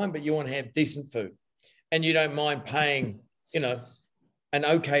the time, but you want to have decent food and you don't mind paying, an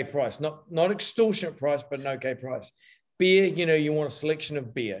okay price, not extortionate price, but an okay price. Beer, you want a selection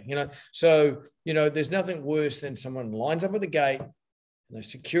of beer, so, there's nothing worse than someone lines up at the gate and the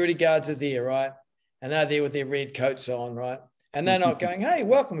security guards are there, right? And they're there with their red coats on, right? And they're not going, hey,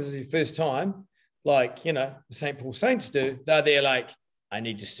 welcome, this is your first time. Like, the St. Paul Saints do. They're there like, I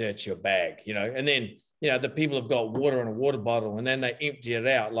need to search your bag, and then, the people have got water in a water bottle and then they empty it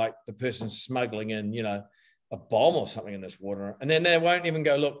out like the person's smuggling in, a bomb or something in this water. And then they won't even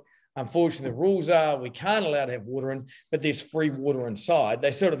go, look, Unfortunately, the rules are we can't allow to have water in, but there's free water inside.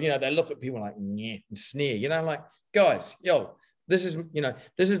 They sort of, they look at people like, yeah, and sneer, like, guys, this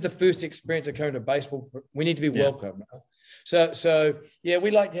is the first experience of coming to baseball. We need to be welcome. So yeah,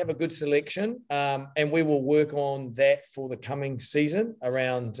 we like to have a good selection, and we will work on that for the coming season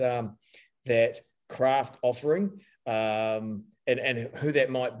around that craft offering, and who that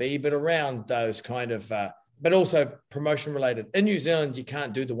might be, but around those kind of, but also promotion related. In New Zealand, you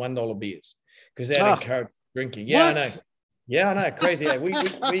can't do the $1 beers because that encourages drinking. Yeah, what? I know. Yeah, I know. Crazy.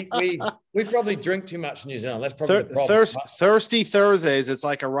 We probably drink too much in New Zealand. That's probably the problem. Thirsty Thursdays. It's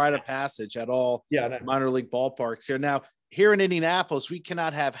like a rite of passage at all minor league ballparks here. Now, here in Indianapolis, we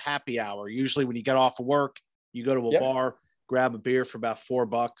cannot have happy hour. Usually when you get off of work, you go to a bar, grab a beer for about $4,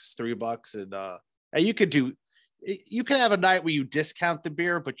 $3. And you can have a night where you discount the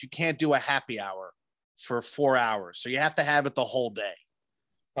beer, but you can't do a happy hour for 4 hours. So you have to have it the whole day.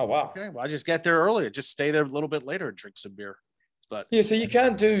 Oh, wow. Okay, well, I just get there earlier. Just stay there a little bit later and drink some beer. But yeah, so you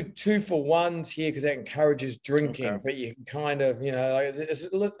can't do 2-for-1s here because that encourages drinking. But you can kind of,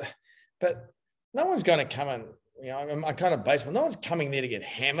 but no one's going to come in. I'm kind of baseball. No one's coming there to get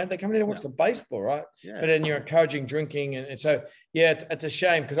hammered. They're coming there to watch the baseball, right? Yeah. But then you're encouraging drinking. And so, yeah, it's a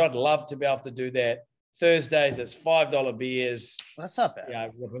shame because I'd love to be able to do that. Thursdays, it's $5 beers. That's not bad. Yeah,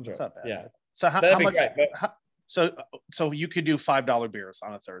 that's not bad. Yeah. So how much? Great, so you could do $5 beers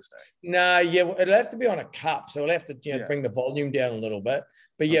on a Thursday? No, yeah, it'll have to be on a cup. So we'll have to bring the volume down a little bit.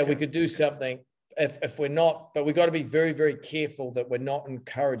 But yeah, we could do something if we're not, but we've got to be very, very careful that we're not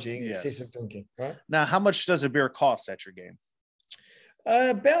encouraging excessive drinking, right? Now, how much does a beer cost at your game?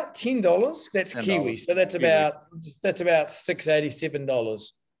 About $10. That's $10. Kiwi. So that's about $6.80,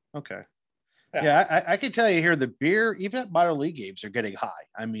 $7. Okay. Yeah, I can tell you here, the beer, even at minor league games, are getting high.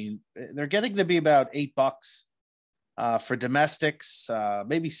 I mean, they're getting to be about $8 for domestics,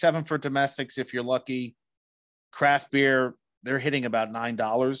 maybe $7 for domestics if you're lucky. Craft beer, they're hitting about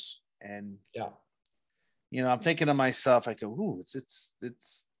 $9. And I'm thinking to myself, I go, ooh, it's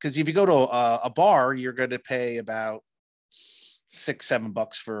because if you go to a bar, you're going to pay about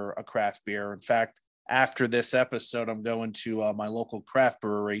 $6-7 for a craft beer. In fact, after this episode, I'm going to my local craft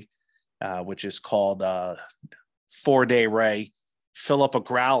brewery, which is called 4-Day Ray. Fill up a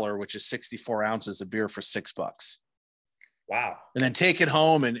growler, which is 64 ounces of beer for $6. Wow. And then take it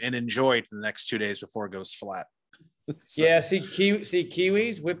home and enjoy it for the next 2 days before it goes flat. So. Yeah, see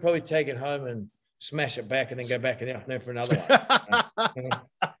Kiwis, we'd probably take it home and smash it back and then go back in the afternoon for another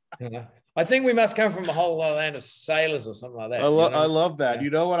one. I think we must come from a whole land of sailors or something like that. I love that. Yeah. You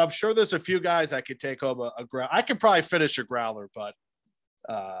know what? I'm sure there's a few guys I could take home a growler. I could probably finish a growler, but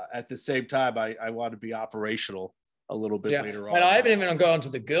at the same time, I want to be operational a little bit later on. And I haven't even gone to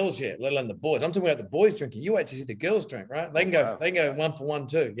the girls yet, let alone the boys. I'm talking about the boys drinking. You wait to see the girls drink, right? They can go 1-for-1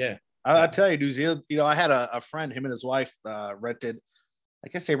 too. Yeah. I'll tell you, New Zealand, I had a friend, him and his wife rented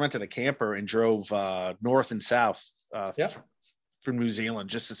a camper and drove north and south from New Zealand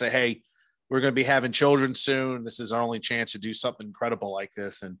just to say, hey, we're going to be having children soon. This is our only chance to do something incredible like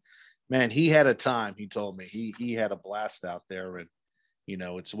this. And man, he had a time. He told me he had a blast out there. And,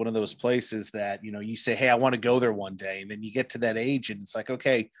 it's one of those places that, you say, hey, I want to go there one day. And then you get to that age and it's like,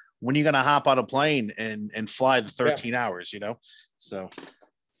 okay, when are you going to hop on a plane and fly the 13 hours, So.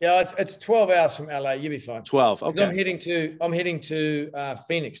 Yeah, it's 12 hours from LA. You'll be fine. 12. Okay. I'm heading to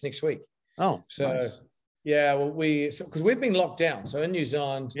Phoenix next week. Oh, so nice. Yeah, well, because we've been locked down. So in New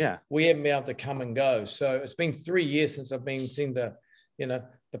Zealand, we haven't been able to come and go. So it's been 3 years since I've been seeing the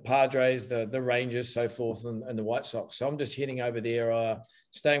Padres, the Rangers, so forth, and the White Sox. So I'm just heading over there,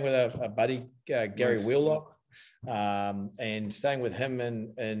 staying with a buddy, Gary Wheelock, and staying with him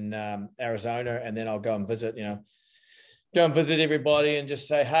in Arizona, and then I'll go and visit, everybody and just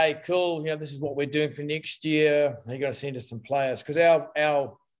say, hey, cool, this is what we're doing for next year. You're going to send us some players because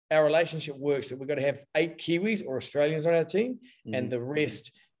our relationship works that we've got to have 8 Kiwis or Australians on our team, and the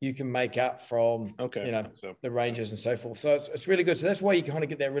rest you can make up from, the Rangers and so forth. So it's really good. So that's why you kind of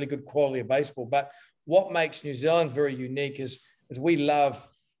get that really good quality of baseball. But what makes New Zealand very unique is we love,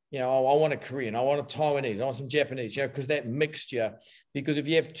 I want a Korean, I want a Taiwanese, I want some Japanese, because that mixture. Because if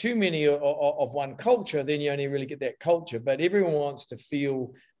you have too many of one culture, then you only really get that culture. But everyone wants to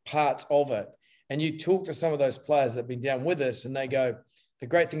feel part of it. And you talk to some of those players that have been down with us, and they go, the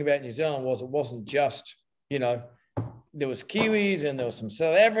great thing about New Zealand was it wasn't just, there was Kiwis and there was some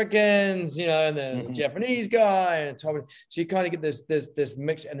South Africans, and then the Japanese guy and Taiwan. So you kind of get this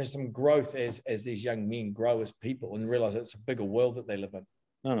mix, and there's some growth as these young men grow as people and realize it's a bigger world that they live in.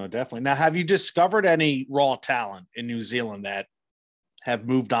 No, definitely. Now, have you discovered any raw talent in New Zealand that have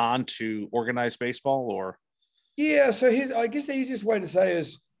moved on to organized baseball or? Yeah. So I guess the easiest way to say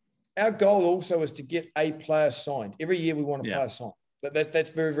is our goal also is to get a player signed. Every year we want a player signed. That's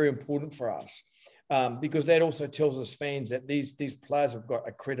very, very important for us because that also tells us fans that these players have got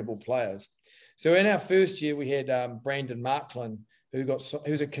credible players. So in our first year, we had Brandon Marklin,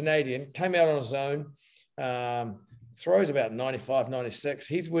 who's a Canadian, came out on his own, throws about 95, 96.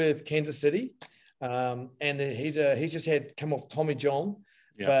 He's with Kansas City, and he's just had come off Tommy John,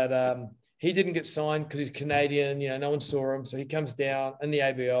 but he didn't get signed because he's Canadian. No one saw him, so he comes down in the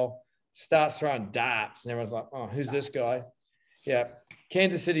ABL, starts throwing darts, and everyone's like, "Oh, who's this guy?" Yeah,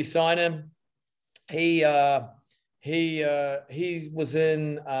 Kansas City signed him. He was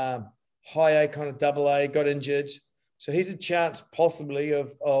in high A, kind of double A, got injured. So he's a chance possibly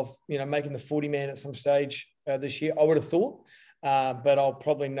of making the 40-man at some stage this year, I would have thought. But I'll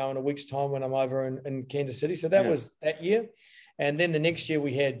probably know in a week's time when I'm over in Kansas City. So that was that year. And then the next year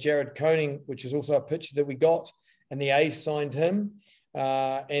we had Jared Koning, which is also a pitcher that we got, and the A's signed him.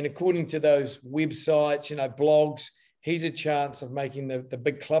 And according to those websites, blogs, he's a chance of making the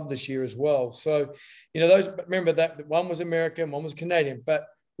big club this year as well. So, remember that one was American, one was Canadian, but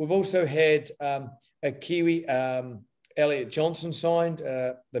we've also had a Kiwi, Elliot Johnson signed.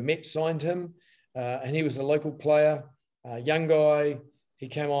 The Mets signed him, and he was a local player, young guy. He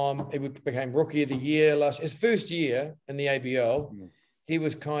came on. He became Rookie of the Year his first year in the ABL. He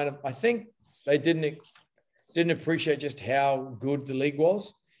was kind of. I think they didn't appreciate just how good the league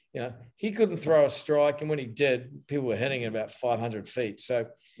was. He couldn't throw a strike, and when he did, people were hitting it about 500 feet. So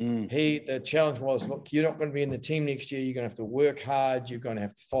the challenge was, look, you're not going to be in the team next year. You're going to have to work hard. You're going to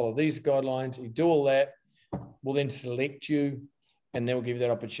have to follow these guidelines. You do all that, we'll then select you, and then we'll give you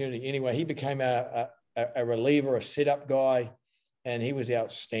that opportunity. Anyway, he became a reliever, a setup guy, and he was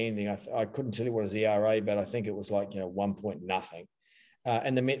outstanding. I couldn't tell you what his ERA, but I think it was like 1 point nothing.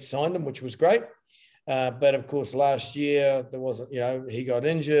 And the Mets signed him, which was great. But of course, last year there wasn't, he got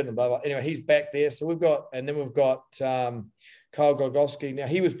injured and blah, blah. Anyway, he's back there. So we've got Kyle Gogowski. Now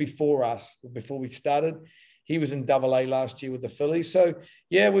he was before us, before we started. He was in Double A last year with the Phillies. So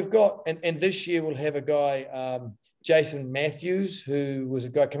yeah, we've got, and this year we'll have a guy, Jason Matthews, who was a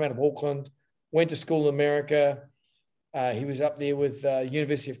guy come out of Auckland, went to school in America. He was up there with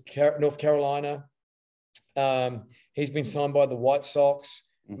University of North Carolina. He's been signed by the White Sox,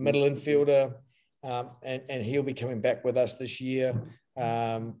 middle infielder. And he'll be coming back with us this year.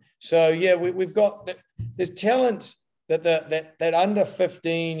 So yeah, we've got there's talent that under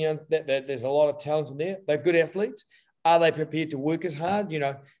 15, that there's a lot of talent in there. They're good athletes. Are they prepared to work as hard?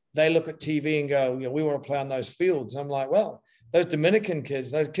 They look at TV and go, we want to play on those fields. And I'm like, well, those Dominican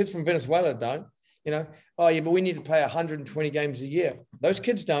kids, those kids from Venezuela don't. Oh yeah, but we need to play 120 games a year. Those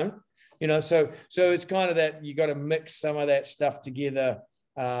kids don't. So it's kind of that you got to mix some of that stuff together.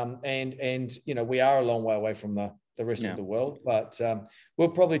 And we are a long way away from the rest of the world, but we'll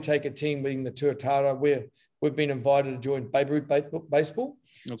probably take a team being the Tuatara. We've been invited to join Babe Ruth Baseball.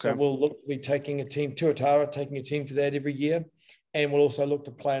 Okay. So we'll look to be taking a team to that every year. And we'll also look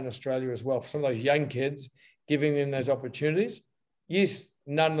to play in Australia as well. For some of those young kids, giving them those opportunities. Yes,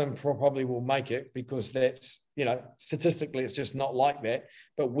 none of them probably will make it because that's, statistically, it's just not like that.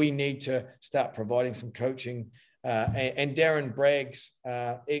 But we need to start providing some coaching. And Darren Bragg's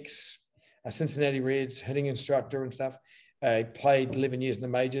ex-Cincinnati Reds hitting instructor and stuff, played 11 years in the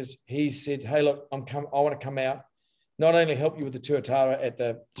majors. He said, hey, look, I want to come out, not only help you with the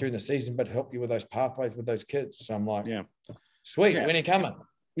Tuatara during the season, but help you with those pathways with those kids. So I'm like, sweet, when are you coming?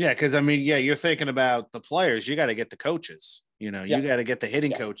 Yeah, because you're thinking about the players. You got to get the coaches. You got to get the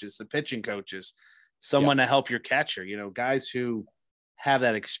hitting coaches, the pitching coaches, someone to help your catcher. Guys who have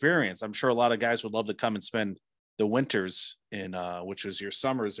that experience. I'm sure a lot of guys would love to come and spend the winters in which was your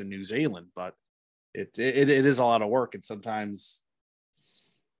summers in New Zealand, but it is a lot of work, and sometimes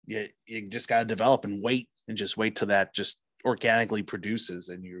you just got to develop and wait till that just organically produces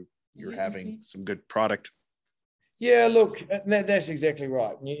and you're having some good product. Yeah, look, that's exactly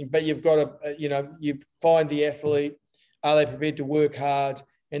right. But you've got to you find the athlete, are they prepared to work hard,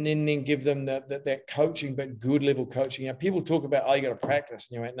 and then give them that coaching, but good level coaching. People talk about, you got to practice,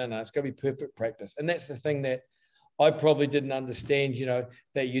 and you went, no, it's got to be perfect practice. And that's the thing that I probably didn't understand,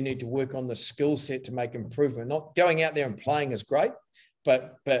 that you need to work on the skill set to make improvement. Not going out there and playing is great,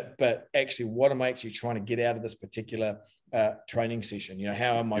 but actually, what am I actually trying to get out of this particular training session?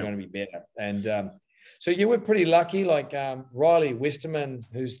 How am I going to be better? And so we're pretty lucky. Like Riley Westerman,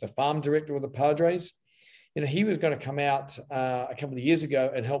 who's the farm director of the Padres, he was going to come out a couple of years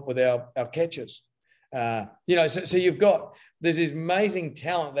ago and help with our catchers. So there's this amazing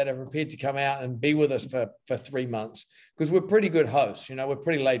talent that are prepared to come out and be with us for 3 months because we're pretty good hosts. We're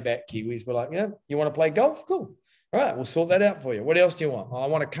pretty laid back Kiwis. We're like, you want to play golf? Cool. All right, we'll sort that out for you. What else do you want? Oh, I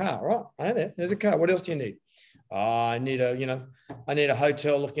want a car. Right, there's a car. What else do you need? Oh, I need a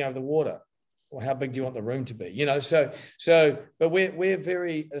hotel looking over the water. Well, how big do you want the room to be? But we're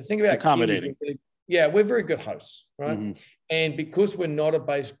very, the thing about accommodating. Kiwis, we're very good hosts, right? Mm-hmm. And because we're not a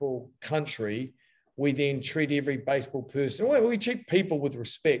baseball country, we then treat every baseball person, well, we treat people with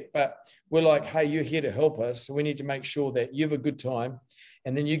respect, but we're like, hey, you're here to help us. So we need to make sure that you have a good time.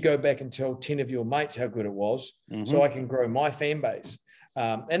 And then you go back and tell 10 of your mates how good it was, so I can grow my fan base.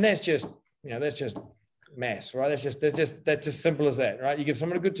 And that's just mass, right? That's just simple as that, right? You give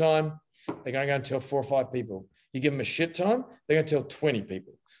someone a good time, they're going to go and tell 4 or 5 people. You give them a shit time, they're going to tell 20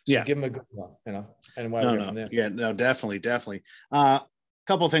 people. So give them a good time, and away from there. Yeah, no, definitely.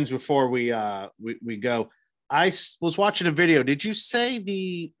 Couple of things before we go. I was watching a video. Did you say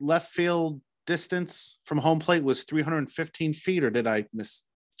the left field distance from home plate was 315 feet, or did I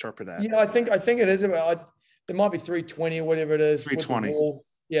misinterpret that? Yeah, I think it is about. There might be 320 or whatever it is. 320.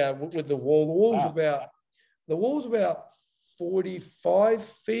 With the wall. The wall's about 45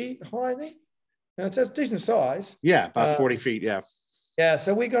 feet high. I think. Now, it's a decent size. Yeah, about 40 feet. Yeah. Yeah.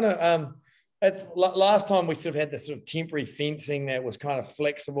 So we're gonna. Last time we sort of had this sort of temporary fencing that was kind of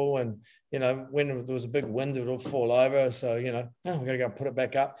flexible, and when there was a big wind, it would all fall over. So we're going to go and put it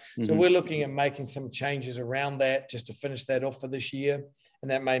back up. Mm-hmm. So we're looking at making some changes around that just to finish that off for this year, and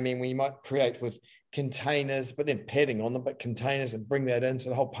that may mean we might create with containers, but then padding on them, but containers, and bring that in so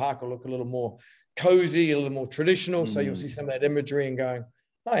the whole park will look a little more cozy, a little more traditional. So you'll see some of that imagery and going,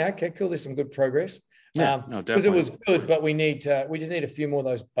 oh, yeah, okay, cool. There's some good progress. Yeah, no, definitely. Because it was good, but we just need a few more of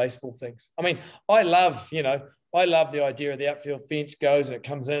those baseball things. I mean, I love the idea of the outfield fence goes and it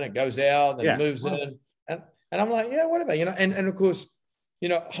comes in, it goes out, and moves in. And I'm like, yeah, whatever, and of course,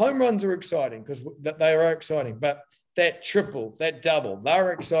 home runs are exciting because they are exciting, but that triple, that double,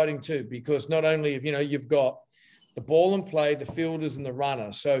 they're exciting too, because not only have, you've got the ball in play, the fielders and the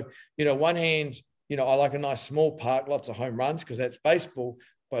runner. So, one hand, I like a nice small park, lots of home runs because that's baseball,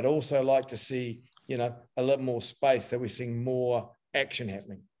 but also like to see, a little more space so we're seeing more action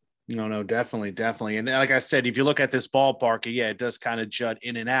happening. No, definitely. And like I said, if you look at this ballpark, it does kind of jut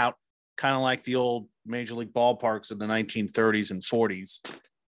in and out, kind of like the old major league ballparks of the 1930s and 40s,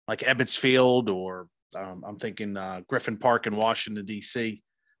 like Ebbets Field, or I'm thinking Griffin Park in Washington, D.C.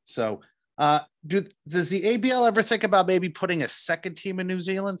 So does the ABL ever think about maybe putting a second team in New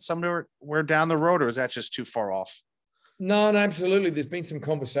Zealand somewhere down the road, or is that just too far off? No, absolutely. There's been some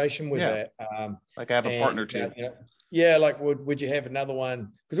conversation with that. Like I have a partner too. Like would you have another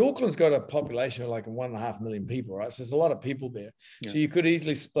one? Because Auckland's got a population of like 1.5 million people, right? So there's a lot of people there. Yeah. So you could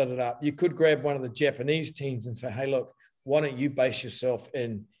easily split it up. You could grab one of the Japanese teams and say, hey, look, why don't you base yourself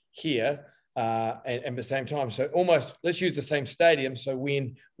in here and at the same time? So almost let's use the same stadium. So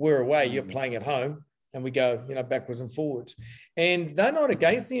when we're away, you're playing at home. And we go, backwards and forwards. And they're not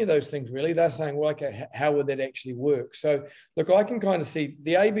against any of those things, really. They're saying, well, okay, how would that actually work? So, look, I can kind of see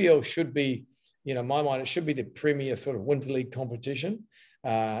the ABL should be, in my mind, it should be the premier sort of Winter League competition.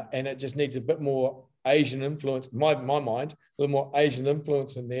 And it just needs a bit more Asian influence, my mind, a little more Asian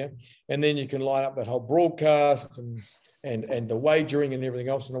influence in there. And then you can line up that whole broadcast and the wagering and everything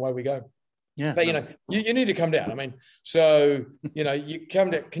else, and away we go. Yeah. But, you need to come down. I mean, so, you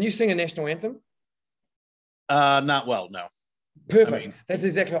come down. Can you sing a national anthem? Not well, no. Perfect. That's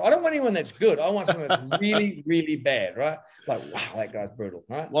exactly. I don't want anyone that's good. I want someone that's really, really bad, right? Like, wow, that guy's brutal,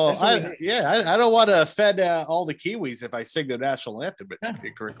 right? Well, I don't want to offend all the Kiwis if I sing the national anthem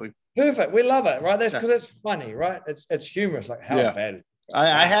correctly. Perfect. We love it, right? That's because it's funny, right? It's humorous. Like how bad is it?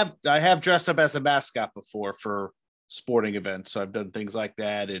 I have dressed up as a mascot before for sporting events, so I've done things like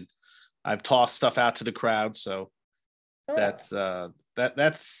that, and I've tossed stuff out to the crowd. So that's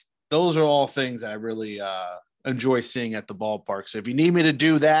those are all things I really enjoy seeing at the ballpark. So if you need me to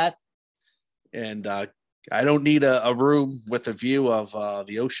do that, and I don't need a room with a view of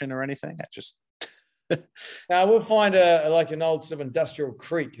the ocean or anything, I just now we'll find an old sort of industrial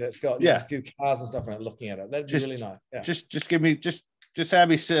creek that's got a few cars and stuff in it looking at it. That'd be really nice. Yeah. Just give me just have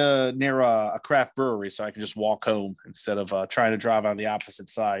me near a craft brewery so I can just walk home instead of trying to drive on the opposite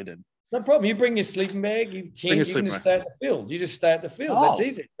side. And no problem. You bring your sleeping bag. You can just stay at the field. You just stay at the field. That's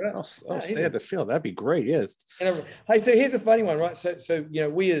easy. Right? I'll stay at the field. That'd be great. Yes. Hey, so here's a funny one, right? So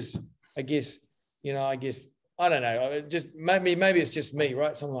we as I guess I don't know. Just maybe it's just me,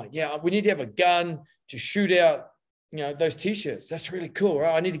 right? So I'm like, we need to have a gun to shoot out, those T-shirts. That's really cool,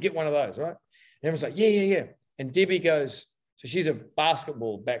 right? I need to get one of those, right? And everyone's like, yeah. And Debbie goes, so she's a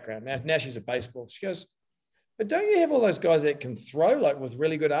basketball background. Now she's a baseball. She goes, but don't you have all those guys that can throw like with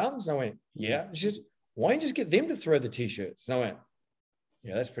really good arms? And I went, yeah. She says, why don't you just get them to throw the T-shirts? And I went,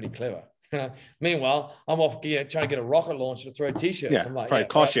 yeah, that's pretty clever. Meanwhile, I'm off trying to get a rocket launcher to throw T-shirts. Yeah, I'm like, probably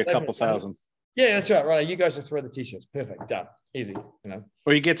cost you a couple thousand. Yeah, that's right. Right. You guys will throw the T-shirts. Perfect. Done. Easy.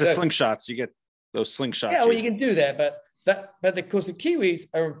 Or you get the slingshots. You get those slingshots. Yeah, well, you can do that. But of course, the Kiwis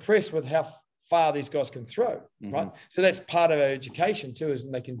are impressed with how far these guys can throw, right? So that's part of our education too, is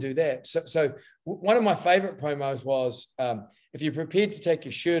they can do that. So one of my favorite promos was if you're prepared to take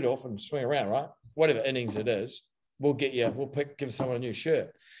your shirt off and swing around, right? Whatever innings it is, we'll give someone a new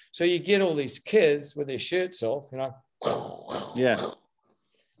shirt. So you get all these kids with their shirts off, Yeah.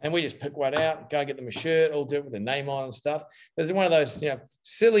 And we just pick one out, go and get them a shirt, all do it with a name on and stuff. But it's one of those,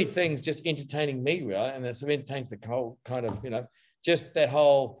 silly things just entertaining me, right? And it sort of entertains the whole kind of, just that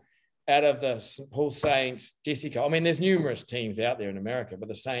whole out of the St. Paul Saints, Jessica. I mean, there's numerous teams out there in America, but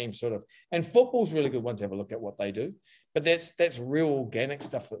the same sort of, and football's really good one to have a look at what they do. But that's real organic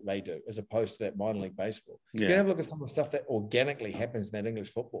stuff that they do, as opposed to that minor league baseball. Yeah. You have a look at some of the stuff that organically happens in that English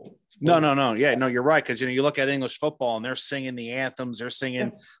football. No. Yeah, no, you're right. Because you look at English football and they're singing the anthems. They're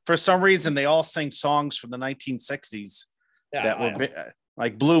singing for some reason they all sing songs from the 1960s that were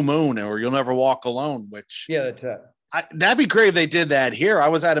like Blue Moon or You'll Never Walk Alone. Which that's it. That'd be great if they did that here. I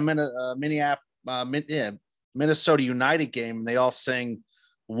was at a Minnesota United game and they all sang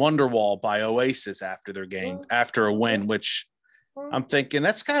Wonderwall by Oasis after their game, after a win, which I'm thinking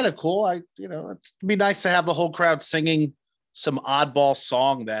that's kind of cool. It'd be nice to have the whole crowd singing some oddball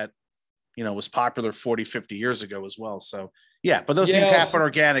song that, was popular 40, 50 years ago as well. So yeah, but those things happen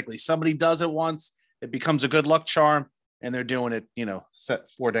organically. Somebody does it once, it becomes a good luck charm, and they're doing it, set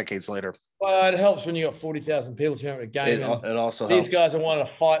 4 decades later. Well, it helps when you got 40,000 people turning at a game. It also these helps. Guys are wanting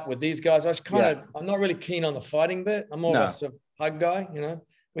to fight with these guys. I'm not really keen on the fighting bit. I'm more of a sort of hug guy,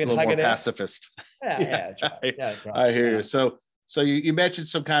 We can a little more pacifist. Yeah, that's right. That's right. I hear you. So you mentioned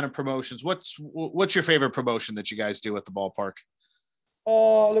some kind of promotions. What's your favorite promotion that you guys do at the ballpark?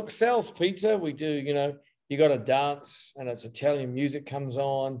 Oh, look, Sal's Pizza. We do, you got to dance and it's Italian music comes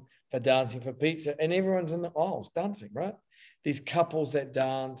on for dancing for pizza and everyone's in the aisles dancing, right? These couples that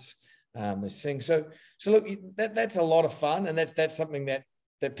dance, they sing. So look, that's a lot of fun. And that's something that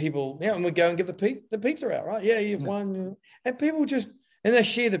people, and we go and give the pizza out, right? Yeah, you've won. And people and they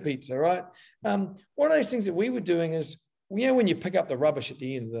share the pizza, right? One of those things that we were doing is, when you pick up the rubbish at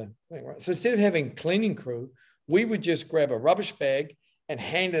the end of the thing, right? So instead of having cleaning crew, we would just grab a rubbish bag and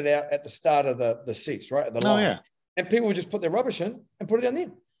hand it out at the start of the seats, right? At the line. Yeah. And people would just put their rubbish in and put it down there,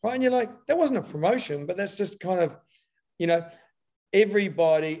 right? And you're like, that wasn't a promotion, but that's just kind of,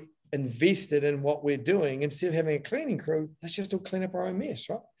 everybody invested in what we're doing. Instead of having a cleaning crew, let's just all clean up our own mess,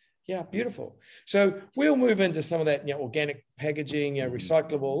 right? Yeah, beautiful. So we'll move into some of that, organic packaging,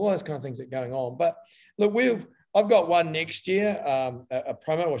 recyclable, all those kind of things that are going on. But look, I've got one next year, a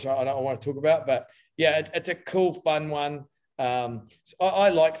promo, which I don't want to talk about, but yeah, it's a cool, fun one. I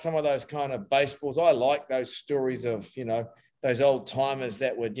like some of those kind of baseballs. I like those stories of, those old timers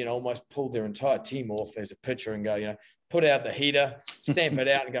that would, almost pull their entire team off as a pitcher and go, put out the heater, stamp it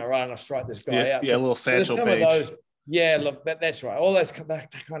out and go, right, I'm going to strike this guy out. Yeah, a little Satchel Paige. Yeah, look, that's right. All those, they're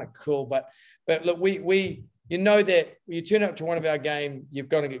kind of cool. But look, we that you turn up to one of our game, you're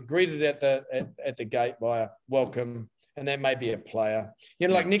going to get greeted at the gate by a welcome, and that may be a player.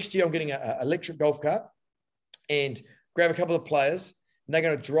 Like next year, I'm getting an electric golf cart and grab a couple of players, and they're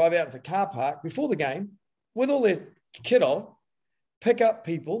going to drive out to the car park before the game with all their kit on, pick up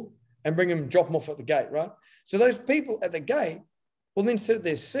people, and drop them off at the gate, right? So those people at the gate will then sit at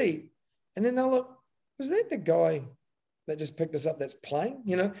their seat, and then they'll look, was that the guy that just picked us up that's playing?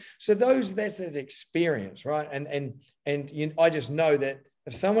 So that's that experience, right? And I just know that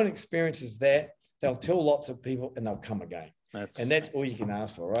if someone experiences that, they'll tell lots of people and they'll come again. That's all you can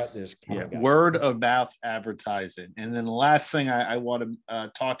ask for, right? Word of mouth advertising. And then the last thing I want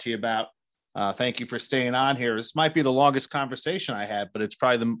to talk to you about, thank you for staying on here. This might be the longest conversation I had, but it's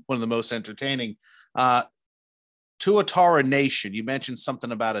probably one of the most entertaining. Tuatara Nation, you mentioned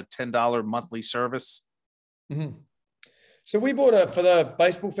something about a $10 monthly service. Mm-hmm. So we for the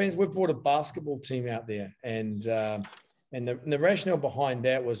baseball fans, we've bought a basketball team out there. And the rationale behind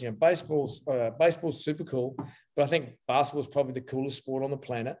that was, baseball's super cool, but I think basketball is probably the coolest sport on the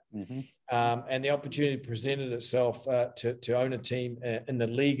planet. Mm-hmm. And the opportunity presented itself to own a team in the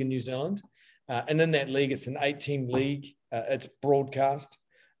league in New Zealand. And in that league, it's an 8-team league. It's broadcast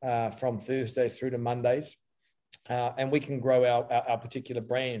from Thursdays through to Mondays. And we can grow our particular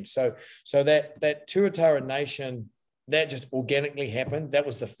brand. So that Tuatara Nation, that just organically happened. That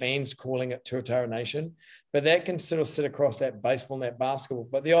was the fans calling it Tuatara Nation. But that can sort of sit across that baseball and that basketball.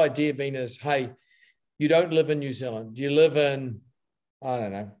 But the idea being is, hey, you don't live in New Zealand. You live in, I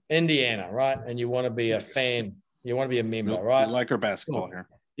don't know, Indiana, right? And you want to be a fan. You want to be a member, right? Like our basketball here.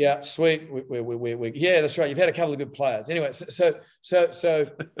 Yeah, sweet. Yeah, that's right. You've had a couple of good players. Anyway, so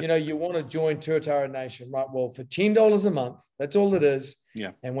you want to join Tuatara Nation, right? Well, for $10 a month, that's all it is.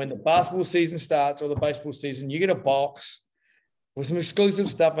 Yeah. And when the basketball season starts or the baseball season, you get a box with some exclusive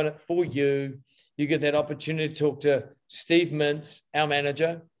stuff in it for you. You get that opportunity to talk to Steve Mintz, our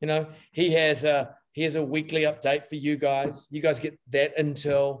manager. He has a weekly update for you guys. You guys get that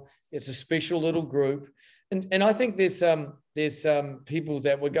intel. It's a special little group. And I think there's people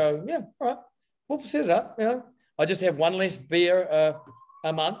that would go, yeah, all right, we'll set it up. I just have one less beer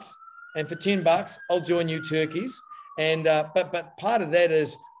a month, and for $10, I'll join you turkeys. And but part of that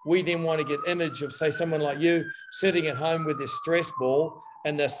is we then want to get image of, say, someone like you sitting at home with their stress ball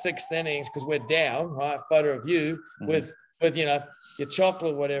in the sixth innings because we're down, right? Photo of you with your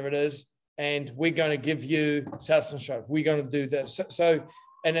chocolate, whatever it is, and we're going to give you such and such. We're going to do this. So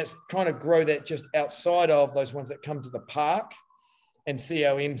and it's trying to grow that just outside of those ones that come to the park and see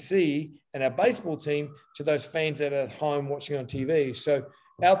our MC and our baseball team to those fans that are at home watching on TV. So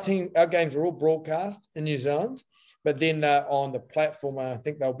our games are all broadcast in New Zealand, but then on the platform, I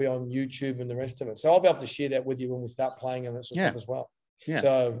think they'll be on YouTube and the rest of it. So I'll be able to share that with you when we start playing and that sort of stuff as well. Yeah.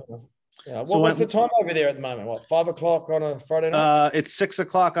 So, what's the time over there at the moment? 5 o'clock on a Friday night? It's 6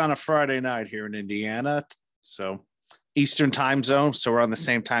 o'clock on a Friday night here in Indiana. So Eastern time zone. So we're on the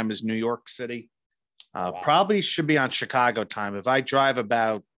same time as New York City. Wow. Probably should be on Chicago time. If I drive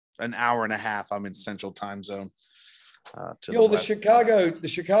about an hour and a half, I'm in Central time zone. The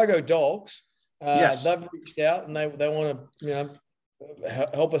Chicago Dogs. Yes. They've reached out and they want to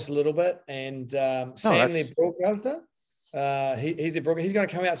help us a little bit. And Sam, their broadcaster, he's the broadcaster. He's going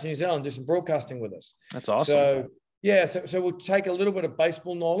to come out to New Zealand and do some broadcasting with us. That's awesome. So we'll take a little bit of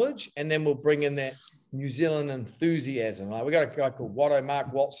baseball knowledge and then we'll bring in that New Zealand enthusiasm. Like we got a guy called Watto,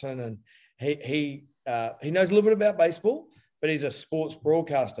 Mark Watson, and he knows a little bit about baseball, but he's a sports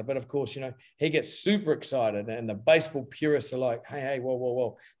broadcaster. But of course, he gets super excited, and the baseball purists are like, hey,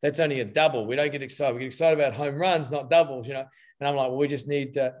 whoa, that's only a double. We don't get excited. We get excited about home runs, not doubles, And I'm like, well, we just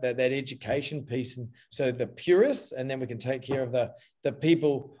need that education piece. And so the purists, and then we can take care of the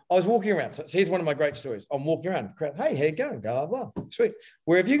people. I was walking around. So here's one of my great stories. I'm walking around. Crowd, hey, how you going? Blah, blah, blah. Sweet.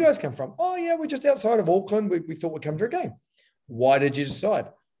 Where have you guys come from? Oh, yeah, we're just outside of Auckland. We thought we'd come to a game. Why did you decide?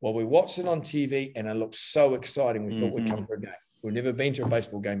 Well, we watched it on TV and it looked so exciting. We thought we'd come for a game. We've never been to a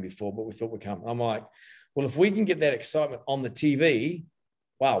baseball game before, but we thought we'd come. I'm like, well, if we can get that excitement on the TV,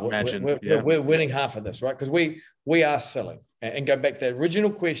 wow, we're winning half of this, right? Because we are selling. And go back to the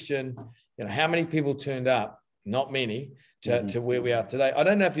original question, how many people turned up? Not many to where we are today. I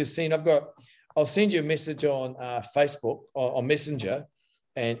don't know if you've seen, I'll send you a message on Facebook on Messenger,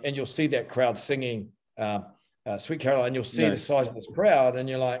 and you'll see that crowd singing Sweet Caroline. You'll see the size of this crowd, and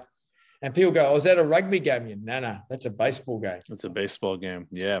you're like, and people go, oh, is that a rugby game? No, that's a baseball game. It's a baseball game.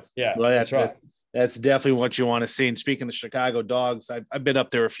 Yeah. Well, that's right. That's definitely what you want to see. And speaking of Chicago Dogs, I've been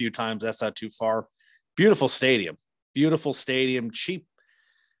up there a few times. That's not too far. Beautiful stadium. Cheap.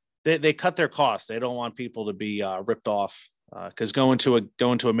 They cut their costs. They don't want people to be ripped off because going to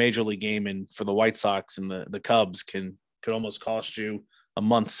a major league game and for the White Sox and the Cubs could almost cost you a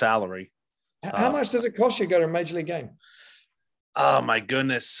month's salary. How much does it cost you to go to a major league game? Oh my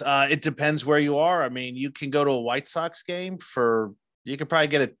goodness. It depends where you are. I mean, you can go to a White Sox game you could probably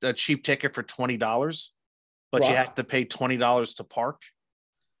get a cheap ticket for $20, but you have to pay $20 to park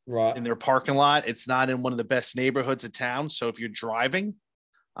in their parking lot. It's not in one of the best neighborhoods of town. So if you're driving,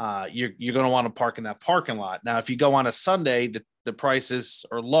 you're going to want to park in that parking lot. Now, if you go on a Sunday, the prices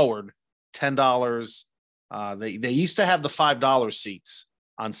are lowered, $10. They used to have the $5 seats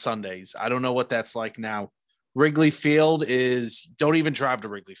on Sundays. I don't know what that's like now. Wrigley Field don't even drive to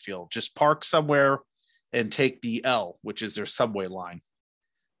Wrigley Field. Just park somewhere and take the L, which is their subway line.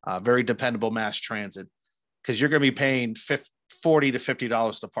 Very dependable mass transit, because you're going to be paying $40 to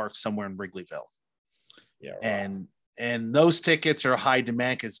 $50 to park somewhere in Wrigleyville. Yeah. Right. And those tickets are high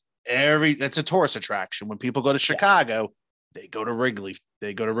demand because that's a tourist attraction. When people go to Chicago, they go to Wrigley.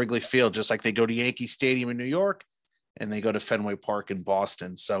 They go to Wrigley Field, just like they go to Yankee Stadium in New York, and they go to Fenway Park in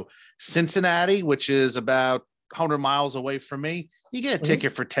Boston. So Cincinnati, which is about 100 miles away from me, you get a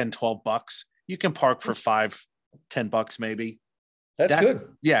ticket for $10, $12. You can park for $5, $10 maybe. That's good.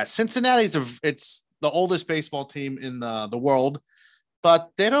 Yeah. Cincinnati's it's the oldest baseball team in the world,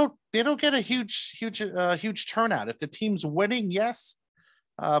 but they don't get a huge turnout. If the team's winning, yes.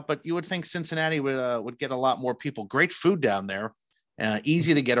 But you would think Cincinnati would get a lot more people. Great food down there.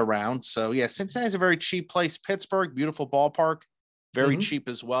 Easy to get around. So yeah, Cincinnati's a very cheap place. Pittsburgh, beautiful ballpark, very cheap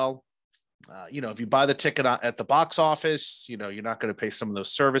as well. If you buy the ticket at the box office, you're not going to pay some of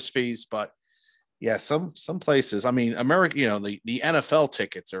those service fees, but Yeah, some places. I mean, America. The NFL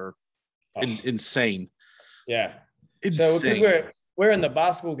tickets are insane. Yeah. So because Insane. we're in the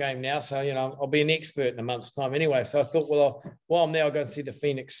basketball game now, so I'll be an expert in a month's time anyway. So I thought, well, while I'm there, I'll go and see the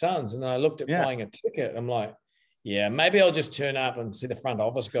Phoenix Suns, and then I looked at buying a ticket. I'm like, yeah, maybe I'll just turn up and see the front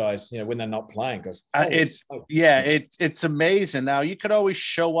office guys, when they're not playing. Because it's amazing. Now you could always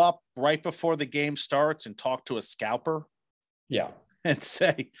show up right before the game starts and talk to a scalper. Yeah. And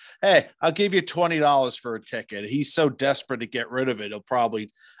say, hey, I'll give you $20 for a ticket. He's so desperate to get rid of it. He'll probably,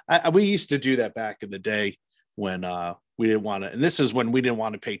 we used to do that back in the day when we didn't want to, and this is when we didn't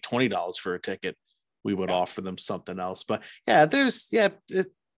want to pay $20 for a ticket. We would offer them something else. But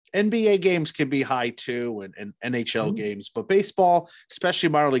NBA games can be high too, and NHL games, but baseball, especially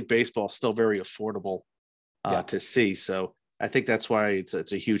minor league baseball, is still very affordable to see. So I think that's why it's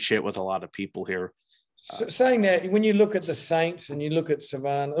a huge hit with a lot of people here. So saying that, when you look at the Saints and you look at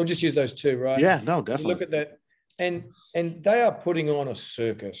Savannah, I'll just use those two, right? Yeah, no, definitely. You look at that, and they are putting on a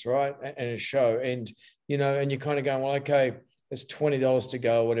circus, right, and a show, and and you're kind of going, well, okay, it's $20 to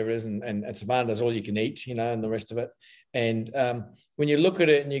go, whatever it is, and Savannah does all you can eat, and the rest of it. And when you look at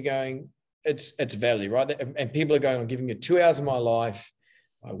it and you're going, it's value, right? And people are going, I'm giving you 2 hours of my life.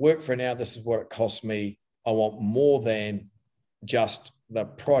 I work for an hour. This is what it costs me. I want more than just the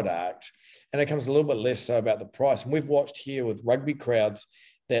product. And it comes a little bit less so about the price. And we've watched here with rugby crowds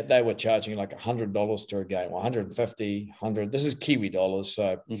that they were charging like $100 to a game, or $150, $100. This is Kiwi dollars.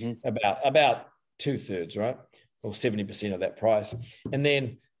 So about 2/3, right? Or 70% of that price. And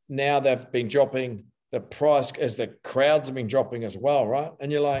then now they've been dropping the price as the crowds have been dropping as well, right?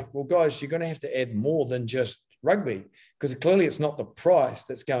 And you're like, well, guys, you're going to have to add more than just rugby, because clearly it's not the price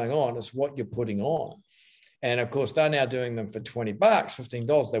that's going on, it's what you're putting on. And of course, they're now doing them for $20,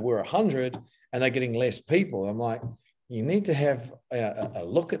 $15. They were $100, and they're getting less people. I'm like, you need to have a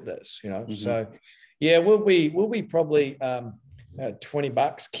look at this, So, yeah, we'll be probably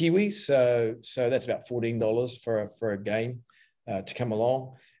 $20 Kiwi. So that's about $14 for a game to come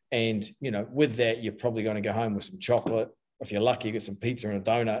along. And, with that, you're probably going to go home with some chocolate. If you're lucky, you get some pizza and a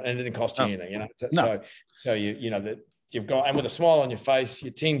donut, and it didn't cost you anything, So that you've got, and with a smile on your face,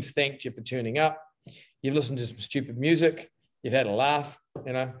 your team's thanked you for tuning up. You've listened to some stupid music. You've had a laugh,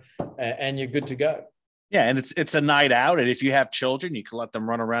 and you're good to go. Yeah, and it's a night out, and if you have children, you can let them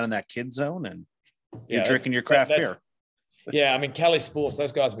run around in that kid zone, and you're drinking your craft beer. Yeah, I mean, Cali Sports,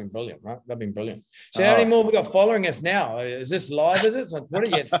 those guys have been brilliant, right? They've been brilliant. So how many more we got following us now? Is this live, is it? So what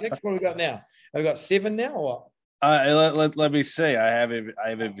are you at, 6? What have we got now? Have we got 7 now, or what? Let me see. I haven't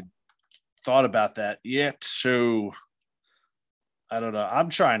even thought about that yet. So I don't know. I'm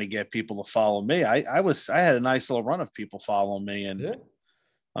trying to get people to follow me. I had a nice little run of people following me, and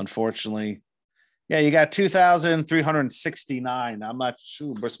unfortunately, you got 2,369. I'm not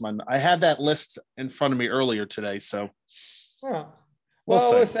sure. I had that list in front of me earlier today, so.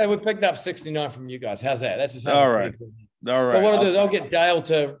 Let's say we picked up 69 from you guys. How's that? That's all right. All right. But what I'll do is I'll get Dale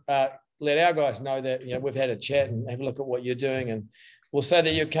to let our guys know that we've had a chat and have a look at what you're doing, and we'll say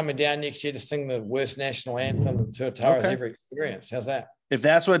that you're coming down next year to sing the worst national anthem Tuatara's ever experienced. How's that? If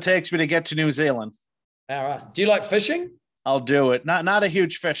that's what it takes me to get to New Zealand. All right. Do you like fishing? I'll do it. Not a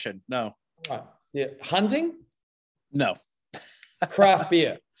huge fishing. No. All right. Yeah. Hunting? No. Craft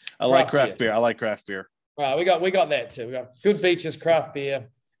beer. I like craft beer. All right, we got that too. We got good beaches, craft beer.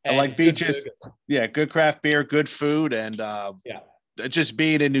 I like beaches. Yeah, good craft beer, good food, and just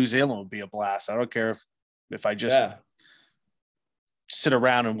being in New Zealand would be a blast. I don't care if I just sit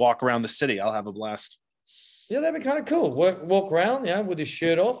around and walk around the city. I'll have a blast. Yeah, that'd be kind of cool. Walk around, with your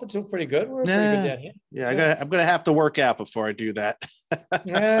shirt off. It's all pretty good. We're pretty good down here. Yeah, I'm gonna have to work out before I do that.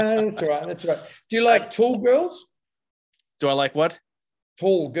 Yeah, that's all right. That's right. Do you like tall girls? Do I like what?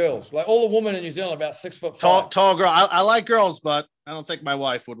 Tall girls. Like all the women in New Zealand about 6'5". Tall girl. I like girls, but I don't think my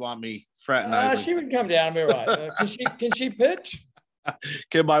wife would want me fraternizing. She would come down and be right. Can she pitch?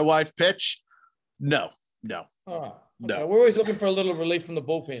 Can my wife pitch? No. All right. No. Okay. We're always looking for a little relief from the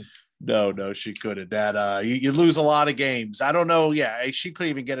bullpen. No, she couldn't. That you lose a lot of games. I don't know. Yeah, she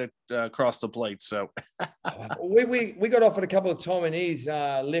couldn't even get it across the plate. So we got offered a couple of Tom and E's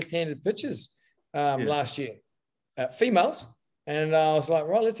left-handed pitchers last year, females, and I was like,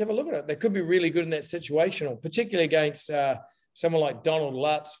 right, let's have a look at it. They could be really good in that situational, particularly against someone like Donald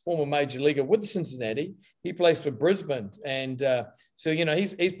Lutz, former major leaguer with Cincinnati. He plays for Brisbane, and so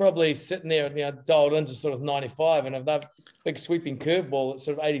he's probably sitting there, dialed into sort of 95, and if they've big sweeping curveball at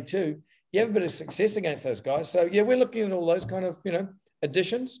sort of 82, you have a bit of success against those guys. So we're looking at all those kind of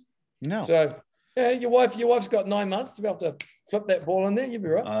additions. No. So your wife's got 9 months to be able to flip that ball in there. You'll be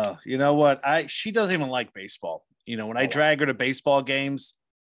right. You know what? She doesn't even like baseball. When I drag her to baseball games,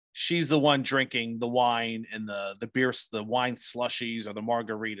 she's the one drinking the wine and the beer, the wine slushies or the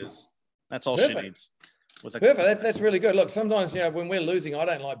margaritas. That's all Perfect. she needs. Perfect. That's really good. Look, sometimes, when we're losing, I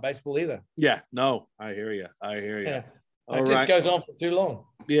don't like baseball either. Yeah, no, I hear you. Yeah. All it just goes on for too long.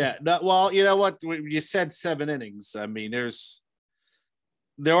 Yeah. No, well, you know what? You said 7 innings. I mean,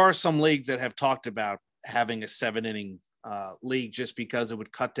 there are some leagues that have talked about having a 7-inning league just because it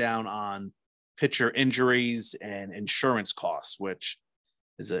would cut down on pitcher injuries and insurance costs, which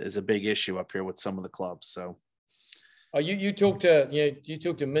is a big issue up here with some of the clubs. So. Oh, you talked to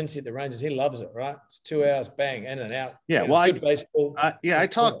Mincy at the Rangers. He loves it, right? It's 2 hours, bang, in and out. Yeah, well, good baseball. I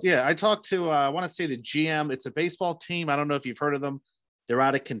talked to I want to say the GM. It's a baseball team. I don't know if you've heard of them. They're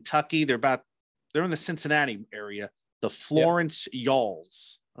out of Kentucky. They're in the Cincinnati area. The Florence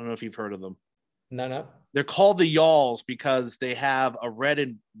Yalls. I don't know if you've heard of them. No. They're called the Yalls because they have a red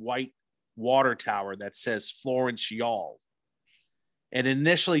and white water tower that says Florence Yall. And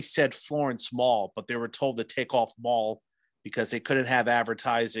initially said Florence Mall, but they were told to take off Mall because they couldn't have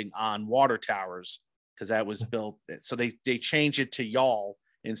advertising on water towers because that was built. So they changed it to Y'all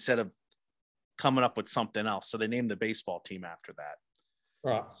instead of coming up with something else. So they named the baseball team after that.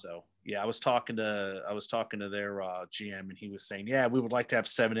 Right. So yeah, I was talking to their GM, and he was saying, yeah, we would like to have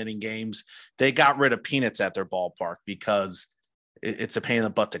 7-inning games. They got rid of peanuts at their ballpark because it's a pain in the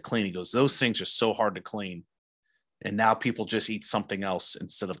butt to clean. He goes, those things are so hard to clean. And now people just eat something else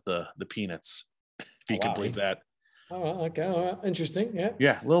instead of the peanuts. If you can believe that. Oh, okay. All right. Interesting. Yeah.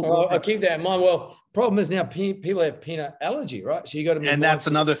 Yeah. I'll keep that in mind. Well, problem is now people have peanut allergy, right? So you got to. And that's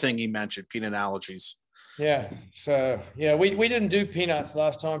another thing he mentioned: peanut allergies. Yeah. So yeah, we didn't do peanuts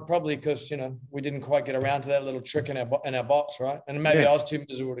last time, probably because we didn't quite get around to that little trick in our box, right? And maybe I was too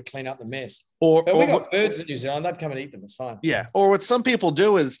miserable to clean up the mess. But we got birds in New Zealand; they'd come and eat them. It's fine. Yeah. Or what some people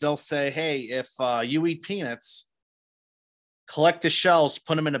do is they'll say, "Hey, if you eat peanuts, collect the shells,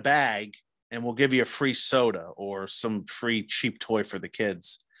 put them in a bag, and we'll give you a free soda or some free cheap toy for the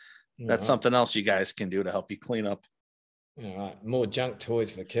kids." That's something else you guys can do to help you clean up. All right. More junk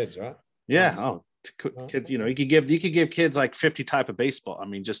toys for kids, right? Yeah. Oh, kids, you could give kids like 50 type of baseball. I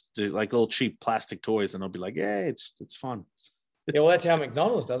mean, just like little cheap plastic toys, and they'll be like, "Yeah, it's fun." Yeah, well, that's how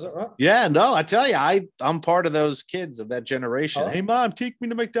McDonald's does it, right? Yeah, no, I tell you, I'm part of those kids of that generation. Hey, Mom, take me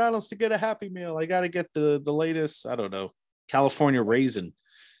to McDonald's to get a Happy Meal. I got to get the latest, I don't know, California raisin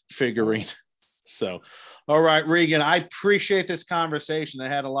figurine. So, all right, Regan, I appreciate this conversation. I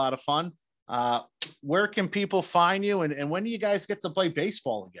had a lot of fun. Where can people find you, and when do you guys get to play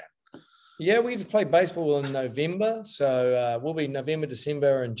baseball again? Yeah, we get to play baseball in November. So we'll be November,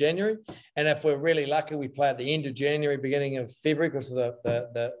 December, and January. And if we're really lucky, we play at the end of January, beginning of February because of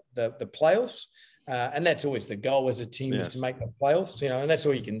the playoffs. And that's always the goal as a team is to make the playoffs, and that's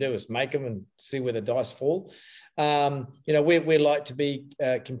all you can do is make them and see where the dice fall. We like to be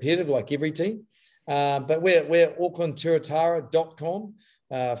competitive like every team. But we're aucklandtuatara.com.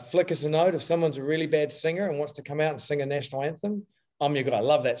 Flick us a note if someone's a really bad singer and wants to come out and sing a national anthem. I'm your guy. I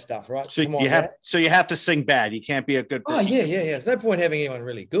love that stuff, right? So you have to sing bad. You can't be a good person. Oh, yeah. There's no point having anyone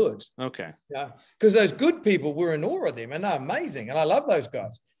really good. Okay. Yeah. Because those good people, we're in awe of them and they're amazing. And I love those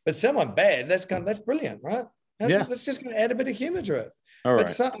guys. But someone bad, that's brilliant, right? That's just going to add a bit of humor to it. All right.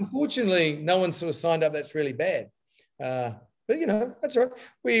 But unfortunately, no one sort of signed up that's really bad. But that's all right.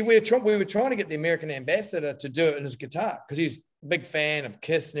 We were trying to get the American ambassador to do it in his guitar because he's a big fan of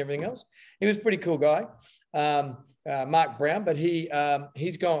Kiss and everything else. He was a pretty cool guy. Mark Brown, but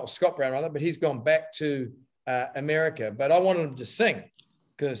he's gone, Scott Brown rather, but he's gone back to America. But I wanted him to sing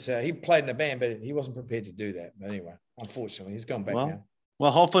because he played in a band, but he wasn't prepared to do that. But anyway, unfortunately, he's gone back now.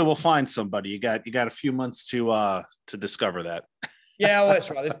 Well, hopefully we'll find somebody. You got a few months to discover that. Yeah, well, that's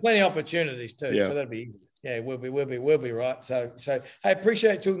right. There's plenty of opportunities too, so that'll be easy. Yeah, we'll be right. So I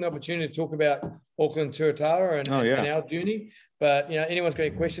appreciate taking the opportunity to talk about Auckland Tuatara and our journey. But anyone's got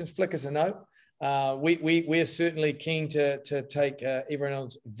any questions, flick us a note. We're certainly keen to take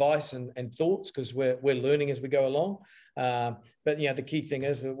everyone's advice and thoughts because we're learning as we go along. But the key thing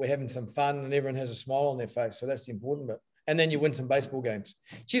is that we're having some fun and everyone has a smile on their face. So that's the important bit. And then you win some baseball games.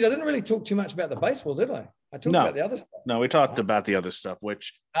 Geez, I didn't really talk too much about the baseball, did I? I talked about the other stuff. No, we talked about the other stuff,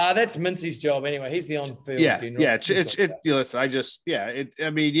 which that's Mincy's job anyway. He's the on-field. Listen,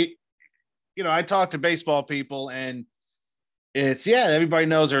 I talk to baseball people and it's everybody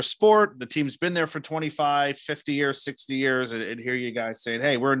knows their sport. The team's been there for 25, 50 years, 60 years. And here you guys saying,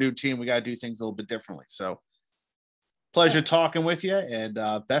 hey, we're a new team. We got to do things a little bit differently. So pleasure talking with you and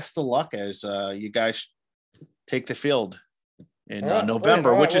best of luck as you guys take the field in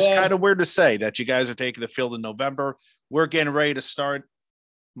November, which is kind of weird to say that you guys are taking the field in November. We're getting ready to start.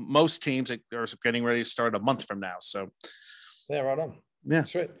 Most teams are getting ready to start a month from now. So right on. Yeah.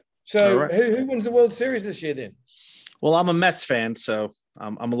 Sweet. So Right. who wins the World Series this year then? Well, I'm a Mets fan, so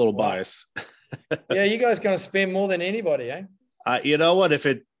I'm a little biased. Yeah, you guys going to spend more than anybody, eh? You know what? If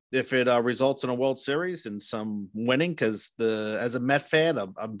it results in a World Series and some winning, because as a Met fan,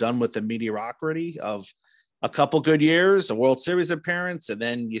 I'm done with the mediocrity of a couple good years, a World Series appearance, and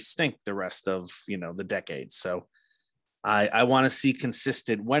then you stink the rest of the decades. So I want to see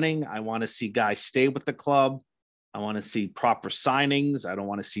consistent winning. I want to see guys stay with the club. I want to see proper signings. I don't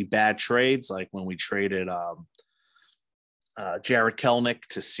want to see bad trades like when we traded Jared Kelenic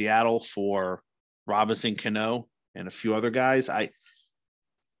to Seattle for Robinson Cano and a few other guys.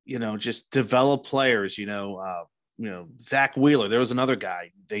 Just develop players. Zach Wheeler. There was another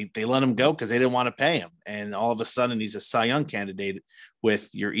guy. They let him go because they didn't want to pay him, and all of a sudden he's a Cy Young candidate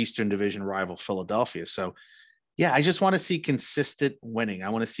with your Eastern Division rival Philadelphia. So, yeah, I just want to see consistent winning. I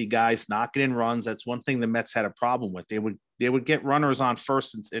want to see guys knocking in runs. That's one thing the Mets had a problem with. They would get runners on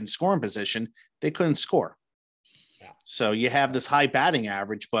first in scoring position. They couldn't score. Yeah. So you have this high batting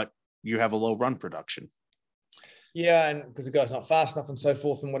average, but you have a low run production. Yeah, and because the guy's not fast enough and so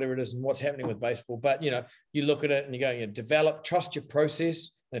forth and whatever it is and what's happening with baseball. But, you look at it and you go, develop, trust your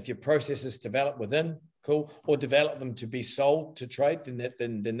process. And if your process is developed within, cool, or develop them to be sold to trade,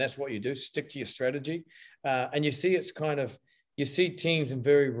 then that's what you do. Stick to your strategy. And you see you see teams and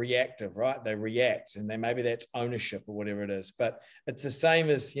very reactive, right? They react and maybe that's ownership or whatever it is. But it's the same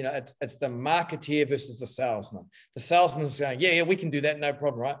as, it's the marketeer versus the salesman. The salesman's saying, yeah, we can do that, no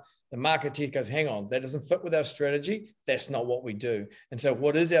problem, right? The marketeer goes, hang on, that doesn't fit with our strategy. That's not what we do. And so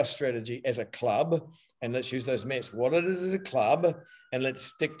what is our strategy as a club? And let's use those Mets. What it is as a club, and let's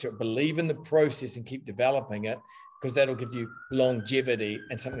stick to it. Believe in the process and keep developing it, because that'll give you longevity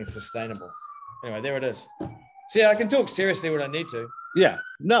and something sustainable. Anyway, there it is. See, I can talk seriously when I need to. Yeah.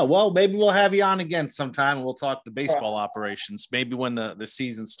 No, well, maybe we'll have you on again sometime and we'll talk the baseball operations. Maybe when the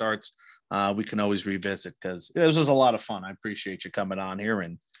season starts, we can always revisit, because this was a lot of fun. I appreciate you coming on here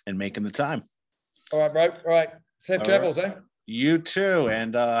and making the time. All right, bro. All right. Safe travels, eh? You too.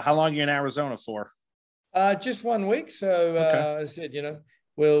 And how long are you in Arizona for? Just 1 week. So okay. As I said,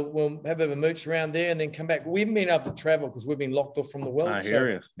 we'll have a bit of a mooch around there and then come back. We haven't been able to travel because we've been locked off from the world. I hear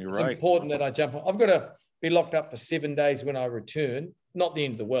you. You're right. It's important that I jump on. I've got to be locked up for 7 days when I return. Not the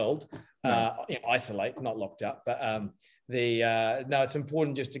end of the world. No. Isolate, not locked up. But no, it's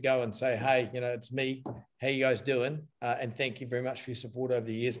important just to go and say, hey, it's me. How you guys doing? And thank you very much for your support over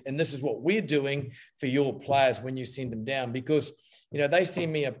the years. And this is what we're doing for your players when you send them down, because they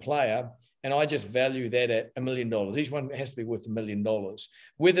send me a player and I just value that at $1 million. Each one has to be worth $1 million,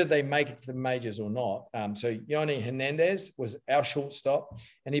 whether they make it to the majors or not. So Yoni Hernandez was our shortstop,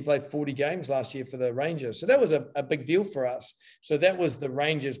 and he played 40 games last year for the Rangers. So that was a big deal for us. So that was the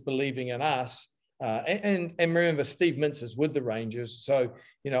Rangers believing in us. And remember, Steve Mintz is with the Rangers. So,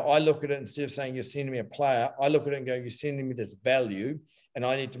 I look at it, instead of saying you're sending me a player, I look at it and go, you're sending me this value, and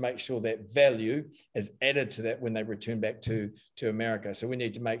I need to make sure that value is added to that when they return back to America. So we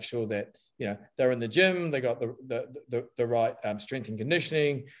need to make sure that, they're in the gym, they got the right strength and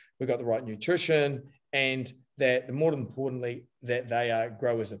conditioning, we've got the right nutrition, and that more importantly, that they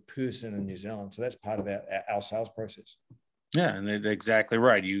grow as a person in New Zealand. So that's part of our sales process. Yeah, and they're exactly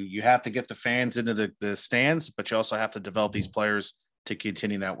right. You have to get the fans into the stands, but you also have to develop these players to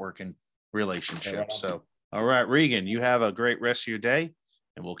continue that working relationship. Right. So, all right, Regan, you have a great rest of your day,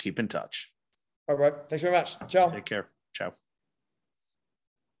 and we'll keep in touch. All right. Thanks very much. Ciao. Take care. Ciao.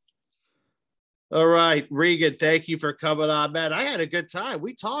 All right, Regan, thank you for coming on, man. I had a good time.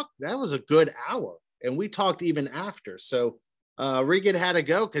 We talked. That was a good hour, and we talked even after. So, Regan had to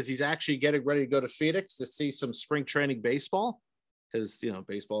go because he's actually getting ready to go to Phoenix to see some spring training baseball, because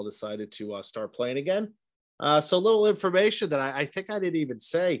baseball decided to start playing again. So a little information that I think I didn't even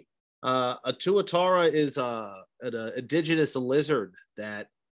say. A tuatara is an indigenous lizard that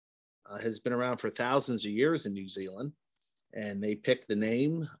has been around for thousands of years in New Zealand, and they picked the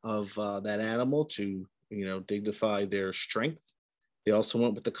name of that animal to dignify their strength. They also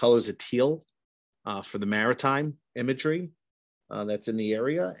went with the colors of teal for the maritime imagery. That's in the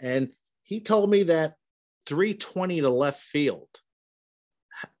area. And he told me that 320 to left field,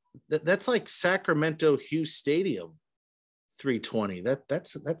 that's like Sacramento Hughes Stadium, 320.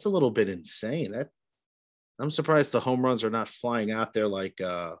 That's a little bit insane. I'm surprised the home runs are not flying out there like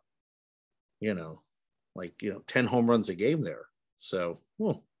 10 home runs a game there. So,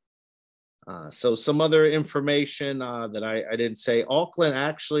 so some other information that I didn't say. Auckland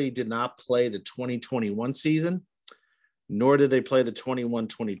actually did not play the 2021 season, nor did they play the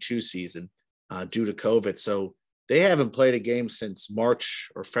 21-22 season due to COVID. So they haven't played a game since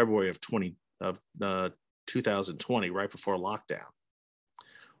March or February of 2020, right before lockdown.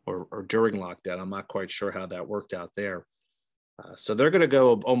 or during lockdown. I'm not quite sure how that worked out there. So they're going to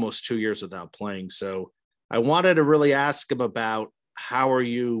go almost 2 years without playing. So I wanted to really ask him about how are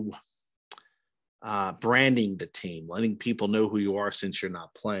you branding the team, letting people know who you are since you're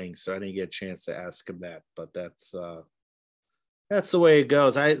not playing. So I didn't get a chance to ask him that, but that's the way it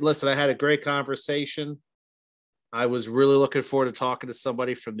goes. I had a great conversation. I was really looking forward to talking to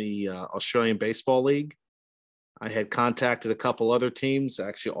somebody from the Australian Baseball League. I had contacted a couple other teams.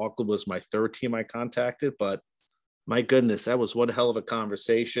 Actually, Auckland was my third team I contacted, but my goodness, that was one hell of a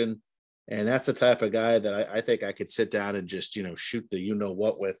conversation. And that's the type of guy that I think I could sit down and just, shoot the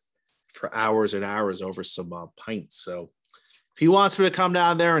what with for hours and hours over some pints. So if he wants me to come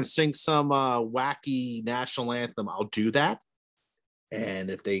down there and sing some wacky national anthem, I'll do that. And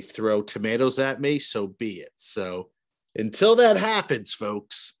if they throw tomatoes at me, so be it. So until that happens,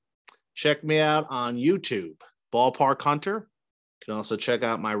 folks, check me out on YouTube, Ballpark Hunter. You can also check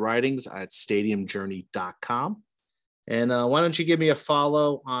out my writings at stadiumjourney.com. And why don't you give me a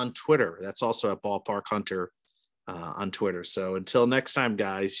follow on Twitter? That's also at Ballpark Hunter on Twitter. So until next time,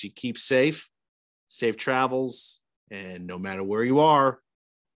 guys, you keep safe travels, and no matter where you are,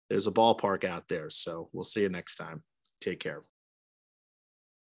 there's a ballpark out there. So we'll see you next time. Take care.